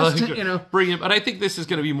fast. Yeah, bring him. But I think this is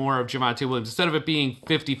going to be more of Javonte Williams. Instead of it being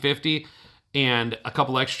 50-50, and a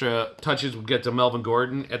couple extra touches would get to Melvin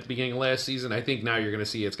Gordon at the beginning of last season, I think now you're going to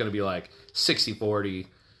see it's going to be like 60-40,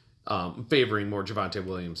 favoring more Javonte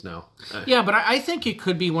Williams now. Yeah, but I think it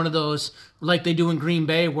could be one of those like they do in Green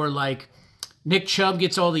Bay where like Nick Chubb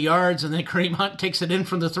gets all the yards and then Kareem Hunt takes it in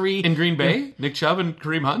from the 3. In Green Bay? Nick Chubb and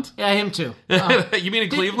Kareem Hunt? Yeah, him too. You mean in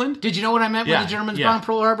Cleveland? Did you know what I meant with the Germans bombed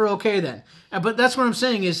Pearl Harbor? Okay, then. But that's what I'm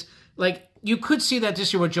saying is, like, you could see that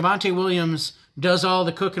this year where Javonte Williams does all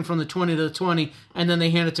the cooking from the 20 to the 20, and then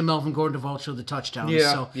they hand it to Melvin Gordon to vulture the touchdowns.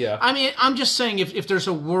 Yeah. I mean, I'm just saying if there's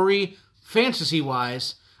a worry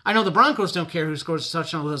fantasy-wise, I know the Broncos don't care who scores a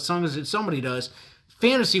touchdown as long as somebody does.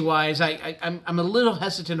 Fantasy-wise, I'm a little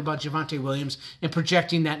hesitant about Javonte Williams and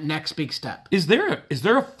projecting that next big step. Is there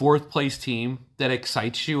a fourth-place team that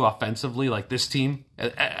excites you offensively like this team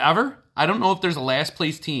ever? I don't know if there's a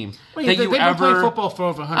last-place team that you they've ever... been playing football for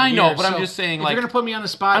over 100 years. I know, but I'm just saying, like... If you're going to put me on the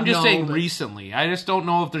spot, I'm just saying recently. I just don't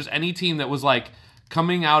know if there's any team that was, like,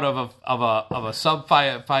 coming out of a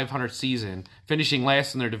sub-500 season, finishing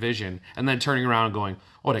last in their division, and then turning around and going...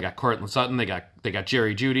 Oh, they got Cortland Sutton. They got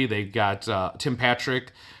Jerry Jeudy. They got Tim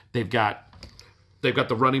Patrick. They've got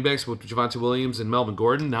the running backs with Javonte Williams and Melvin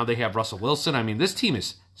Gordon. Now they have Russell Wilson. I mean, this team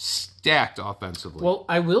is stacked offensively. Well,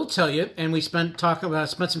 I will tell you, and we spent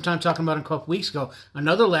some time talking about it a couple weeks ago.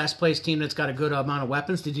 Another last place team that's got a good amount of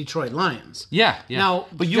weapons, the Detroit Lions. Yeah. Now,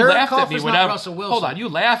 but you laughed at me whenever. Hold on, you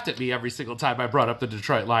laughed at me every single time I brought up the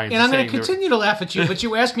Detroit Lions. And I'm going to continue to laugh at you, but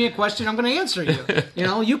you asked me a question, I'm going to answer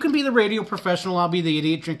you. You can be the radio professional, I'll be the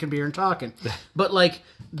idiot drinking beer and talking. But like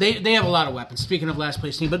they have a lot of weapons. Speaking of last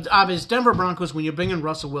place team, but obviously Denver Broncos, when you bring in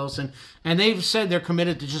Russell Wilson, and they've said they're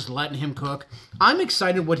committed to just letting him cook. I'm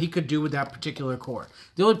excited what he could do with that particular core.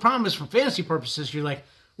 The only problem is, for fantasy purposes, you're like,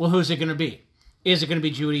 well, who's it going to be? Is it going to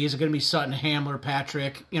be Jeudy? Is it going to be Sutton, Hamler,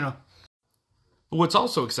 Patrick? What's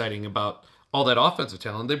also exciting about all that offensive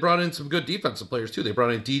talent, they brought in some good defensive players too. They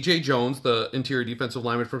brought in DJ Jones, the interior defensive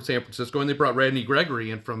lineman from San Francisco, and they brought Randy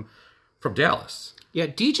Gregory in from Dallas. Yeah,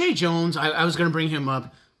 DJ Jones, I was going to bring him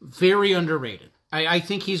up, very underrated. I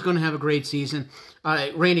think he's going to have a great season.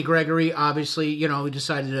 Randy Gregory, obviously, he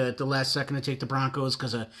decided at the last second to take the Broncos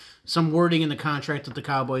because of some wording in the contract that the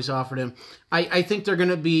Cowboys offered him. I think they're going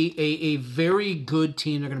to be a very good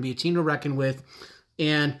team. They're going to be a team to reckon with.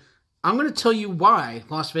 And I'm going to tell you why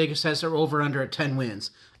Las Vegas has their over-under at 10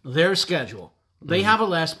 wins. Their schedule. They have a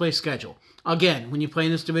last-place schedule. Again, when you play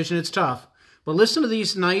in this division, it's tough. But listen to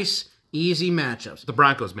these nice, easy matchups. The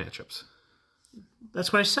Broncos matchups.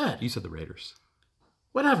 That's what I said. You said the Raiders.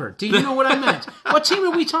 Whatever. Do you know what I meant? What team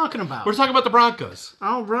are we talking about? We're talking about the Broncos.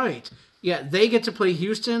 All right. Yeah, they get to play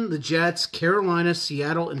Houston, the Jets, Carolina,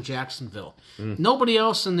 Seattle, and Jacksonville. Nobody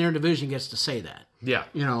else in their division gets to say that. Yeah.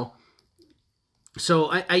 So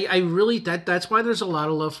I really, that's why there's a lot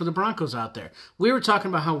of love for the Broncos out there. We were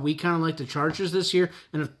talking about how we kind of like the Chargers this year,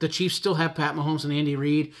 and if the Chiefs still have Pat Mahomes and Andy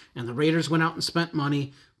Reid, and the Raiders went out and spent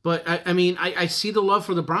money. But, I see the love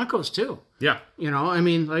for the Broncos, too. Yeah.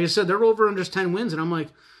 Like I said, they're over under 10 wins, and I'm like,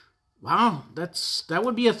 wow, that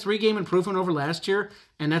would be a 3-game improvement over last year,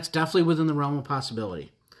 and that's definitely within the realm of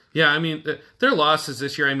possibility. Yeah, their losses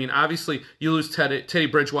this year, obviously, you lose Teddy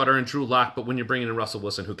Bridgewater and Drew Lock, but when you're bringing in Russell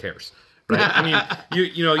Wilson, who cares? Right?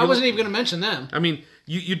 I wasn't even going to mention them.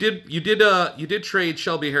 You did trade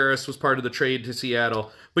Shelby Harris, was part of the trade to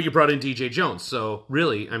Seattle, but you brought in DJ Jones. So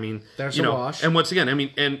really, there's a wash. And once again,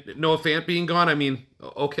 and Noah Fant being gone,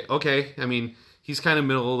 okay. He's kind of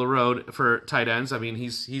middle of the road for tight ends.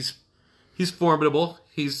 He's formidable.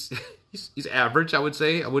 He's average, I would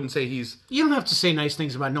say. I wouldn't say he's... You don't have to say nice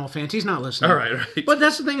things about Noah Fant. He's not listening. All right. But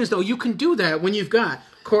that's the thing is, though, you can do that when you've got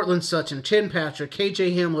Cortland Sutton, Tim Patrick,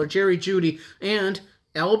 KJ Hamler, Jerry Jeudy, and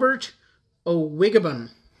Albert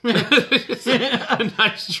Owigbon.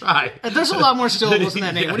 Nice try. There's a lot more syllables in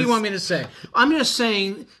that name. Yes. What do you want me to say? I'm just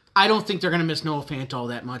saying I don't think they're going to miss Noah Fant all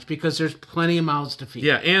that much because there's plenty of mouths to feed.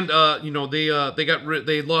 Yeah, and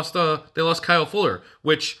they lost Kyle Fuller,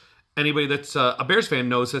 which anybody that's a Bears fan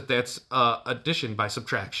knows that's addition by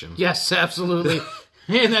subtraction. Yes, absolutely.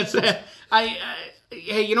 And that's that.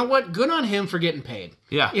 Hey, you know what? Good on him for getting paid.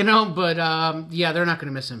 Yeah. But they're not going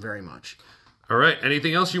to miss him very much. All right.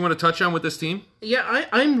 Anything else you want to touch on with this team? Yeah,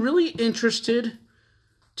 I'm really interested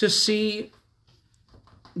to see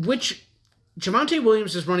which... Javonte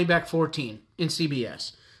Williams is running back 14 in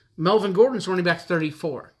CBS. Melvin Gordon's running back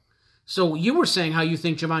 34. So you were saying how you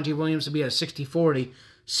think Javonte Williams would be at a 60-40.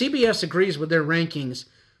 CBS agrees with their rankings.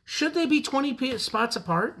 Should they be 20 spots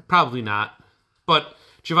apart? Probably not. But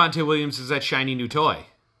Javonte Williams is that shiny new toy.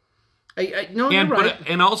 No, you're right.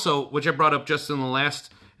 And also, which I brought up just in the last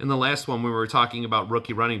one when we were talking about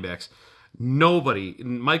rookie running backs, nobody,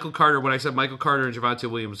 Michael Carter, when I said Michael Carter and Javonte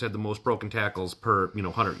Williams had the most broken tackles per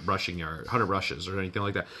 100 rushes or anything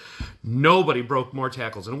like that. Nobody broke more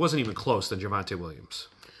tackles, and it wasn't even close, than Javonte Williams.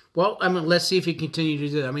 Well, I mean, let's see if he continue to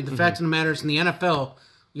do that. I mean, the fact of the matter is, in the NFL,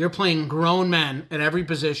 you're playing grown men at every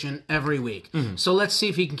position every week. So let's see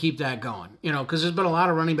if he can keep that going. Because there's been a lot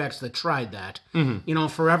of running backs that tried that.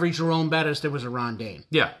 For every Jerome Bettis, there was a Ron Dane.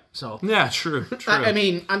 Yeah. So yeah, true. I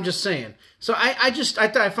mean, I'm just saying. So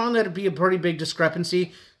I found that to be a pretty big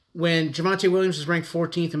discrepancy when Javonte Williams was ranked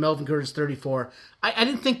 14th and Melvin Gordon's 34. I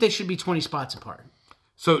didn't think they should be 20 spots apart.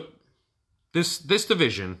 So this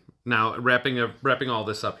division, now wrapping all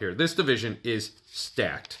this up here, this division is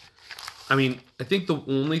stacked. I mean, I think the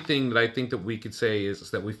only thing that I think that we could say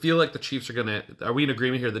is that we feel like the Chiefs are going to... Are we in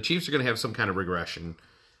agreement here? The Chiefs are going to have some kind of regression,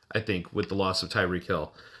 I think, with the loss of Tyreek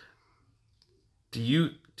Hill. Do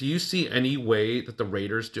you see any way that the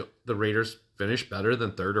Raiders finish better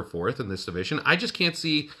than third or fourth in this division? I just can't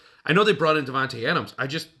see... I know they brought in Devontae Adams. I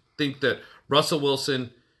just think that Russell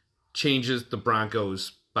Wilson changes the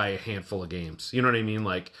Broncos by a handful of games. You know what I mean?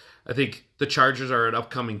 Like, I think the Chargers are an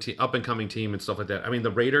up-and-coming team and stuff like that. I mean, the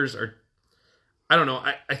Raiders are... I don't know.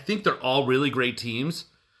 I think they're all really great teams,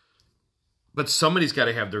 but somebody's got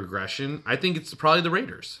to have the regression. I think it's probably the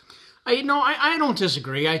Raiders. I don't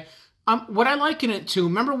disagree. What I like in it too.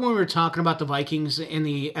 Remember when we were talking about the Vikings in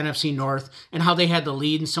the NFC North and how they had the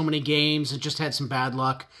lead in so many games and just had some bad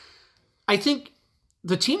luck? I think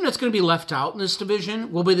the team that's going to be left out in this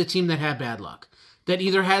division will be the team that had bad luck. That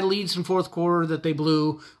either had leads in fourth quarter that they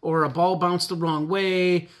blew, or a ball bounced the wrong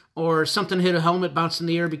way, or something hit a helmet, bounced in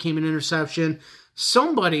the air, became an interception.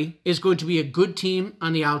 Somebody is going to be a good team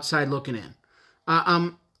on the outside looking in.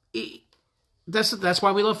 That's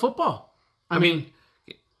why we love football. I mean,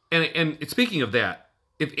 and speaking of that,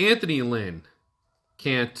 if Anthony Lynn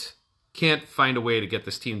can't find a way to get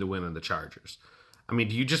this team to win on the Chargers, I mean,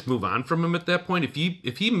 do you just move on from him at that point?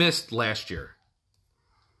 If he missed last year,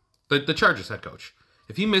 the Chargers head coach,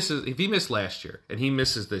 if he missed last year and he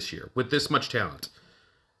misses this year with this much talent,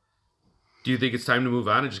 do you think it's time to move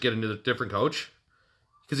on and just get a different coach?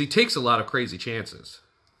 Because he takes a lot of crazy chances.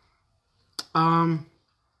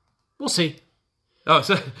 We'll see. Oh,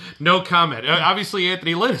 so no comment. Obviously,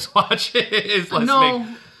 Anthony Lynn is watching. Is listening.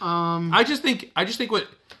 No. I just think what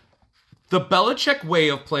the Belichick way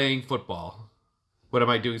of playing football. What am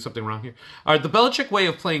I doing something wrong here? All right, the Belichick way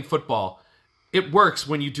of playing football, it works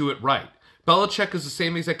when you do it right. Belichick is the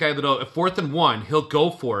same exact guy that at 4th and 1, he'll go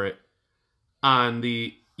for it on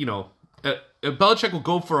the, Belichick will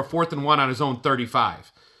go for a 4th and 1 on his own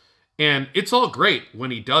 35. And it's all great when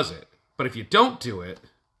he does it. But if you don't do it...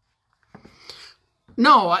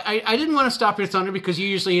 No, I didn't want to stop your thunder because you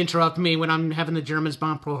usually interrupt me when I'm having the Germans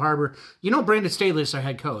bomb Pearl Harbor. Brandon Staley is our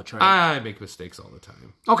head coach, right? I make mistakes all the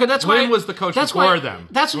time. Okay, that's why... Lynn was the coach before them.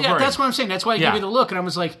 That's what I'm saying. That's why I gave you the look. And I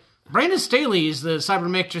was like, Brandon Staley is the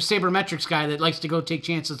sabermetrics guy that likes to go take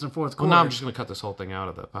chances in fourth quarter. Well, now I'm just going to cut this whole thing out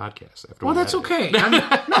of the podcast. Well, that's okay. I mean,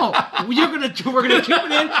 no, we're going to keep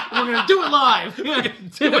it in. We're going to do it live.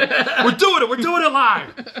 We're doing it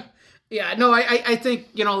live. Yeah, no, I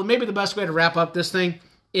think, maybe the best way to wrap up this thing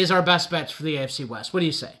is our best bets for the AFC West. What do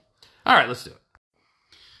you say? All right, let's do it.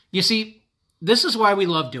 You see, this is why we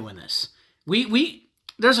love doing this.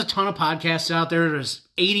 There's a ton of podcasts out there. There's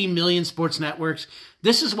 80 million sports networks.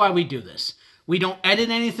 This is why we do this. We don't edit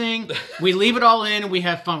anything. We leave it all in, and we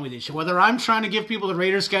have fun with each other. Whether I'm trying to give people the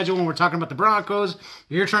Raiders schedule when we're talking about the Broncos, or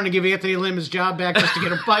you're trying to give Anthony Lynn his job back just to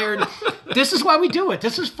get him fired. This is why we do it.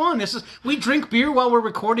 This is fun. We drink beer while we're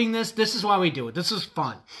recording this. This is why we do it. This is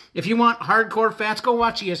fun. If you want hardcore facts, go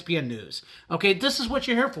watch ESPN News. Okay, this is what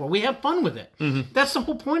you're here for. We have fun with it. Mm-hmm. That's the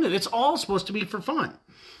whole point of it. It's all supposed to be for fun.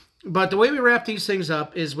 But the way we wrap these things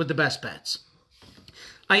up is with the best bets.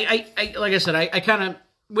 I like I said,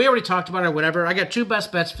 we already talked about it or whatever. I got 2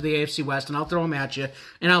 best bets for the AFC West, and I'll throw them at you.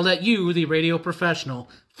 And I'll let you, the radio professional,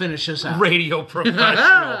 finish this out. Radio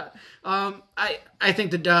professional. I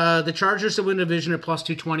think the Chargers to win the division at plus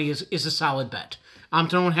 220 is a solid bet. I'm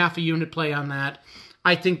throwing half a unit play on that.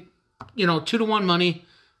 I think, 2-1 money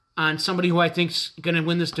on somebody who I think's going to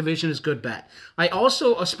win this division is a good bet. I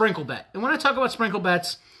also, a sprinkle bet. And when I talk about sprinkle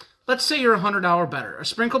bets, let's say you're a $100 bettor. A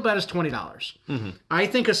sprinkle bet is $20. Mm-hmm. I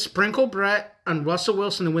think a sprinkle bet on Russell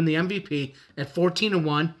Wilson to win the MVP at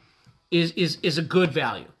 14-1 is a good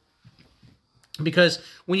value. Because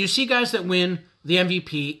when you see guys that win the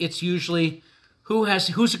MVP, it's usually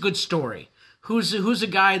who's a good story. Who's a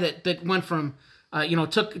guy that went from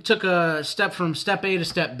took a step from step A to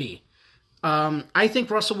step B. I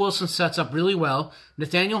think Russell Wilson sets up really well.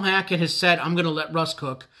 Nathaniel Hackett has said, I'm going to let Russ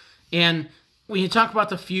cook. And when you talk about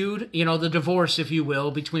the feud, the divorce, if you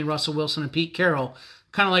will, between Russell Wilson and Pete Carroll,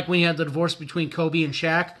 kind of like when you had the divorce between Kobe and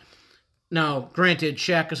Shaq. Now, granted,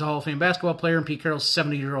 Shaq is a Hall of Fame basketball player and Pete Carroll's a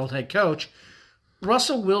 70-year-old head coach.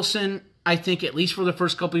 Russell Wilson I think at least for the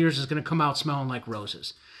first couple of years is going to come out smelling like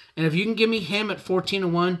roses. And if you can give me him at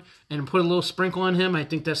 14-1 and put a little sprinkle on him, I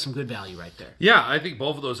think that's some good value right there. Yeah, I think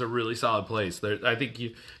both of those are really solid plays. I think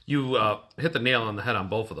you hit the nail on the head on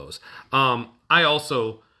both of those. I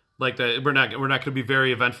also like that. We're not going to be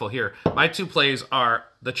very eventful here. My two plays are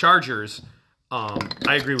the Chargers.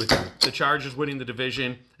 I agree with you. The Chargers winning the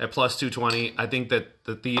division at plus 220. I think that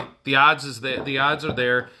the odds the odds are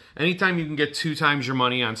there. Anytime you can get 2 times your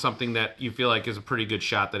money on something that you feel like is a pretty good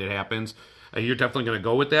shot that it happens, you're definitely going to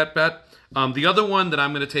go with that bet. The other one that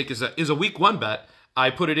I'm going to take is a week 1 bet. I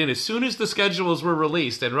put it in as soon as the schedules were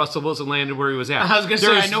released and Russell Wilson landed where he was at. I was going to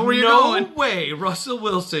say, I know where you're going. No way Russell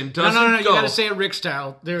Wilson doesn't go. No, you got to say it Rick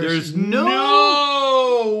style. There's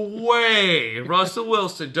no way Russell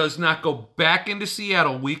Wilson does not go back into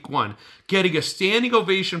Seattle week 1, getting a standing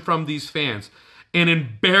ovation from these fans and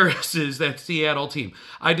embarrasses that Seattle team.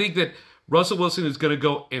 I think that Russell Wilson is going to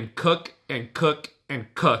go and cook and cook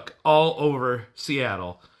and cook all over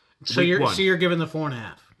Seattle. So you're giving the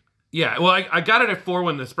 4.5. Yeah, well, I got it at 4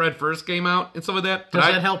 when the spread first came out and some of that. Does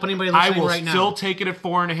that help anybody listening right now? I will still take it at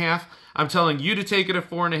 4.5. I'm telling you to take it at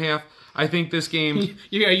 4.5. I think this game...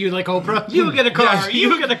 you like Oprah? You get a car. Yes,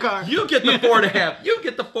 you get a car. You get the 4.5. You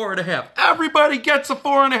get the 4.5. Everybody gets a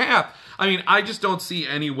 4.5. I mean, I just don't see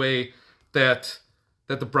any way that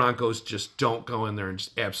the Broncos just don't go in there and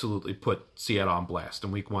just absolutely put Seattle on blast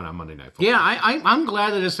in week 1 on Monday Night Football. Yeah, I'm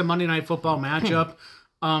glad that it's a Monday Night Football matchup.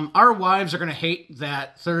 Our wives are going to hate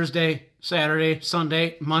that Thursday, Saturday,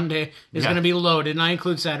 Sunday, Monday is going to be loaded. And I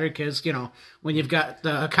include Saturday because, when you've got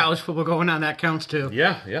the college football going on, that counts too.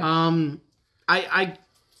 Yeah. I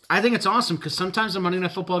think it's awesome because sometimes the Monday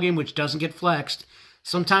Night Football game, which doesn't get flexed,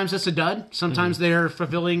 sometimes it's a dud. Sometimes they're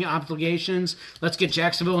fulfilling obligations. Let's get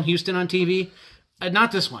Jacksonville and Houston on TV.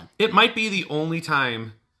 Not this one. It might be the only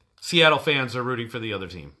time Seattle fans are rooting for the other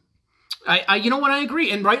team. You know what? I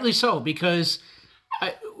agree, and rightly so, because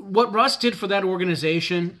what Russ did for that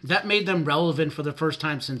organization, that made them relevant for the first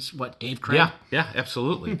time since, Dave Craig? Yeah,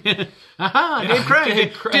 absolutely. Aha, Dave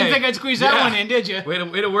Craig. Didn't think I'd squeeze that one in, did you? Way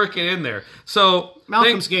to work it in there. So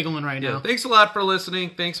Malcolm's giggling right now. Thanks a lot for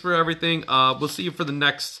listening. Thanks for everything. We'll see you for the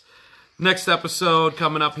next episode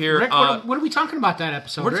coming up here. Rick, what are we talking about that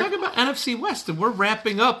episode, We're talking about NFC West, and we're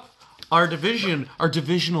wrapping up our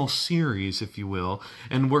divisional series, if you will,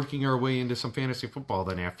 and working our way into some fantasy football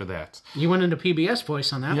then after that. You went into PBS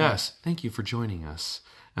voice on that one. Yes. Thank you for joining us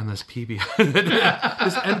on this this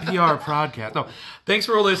NPR podcast. No, thanks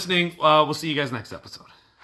for listening. We'll see you guys next episode.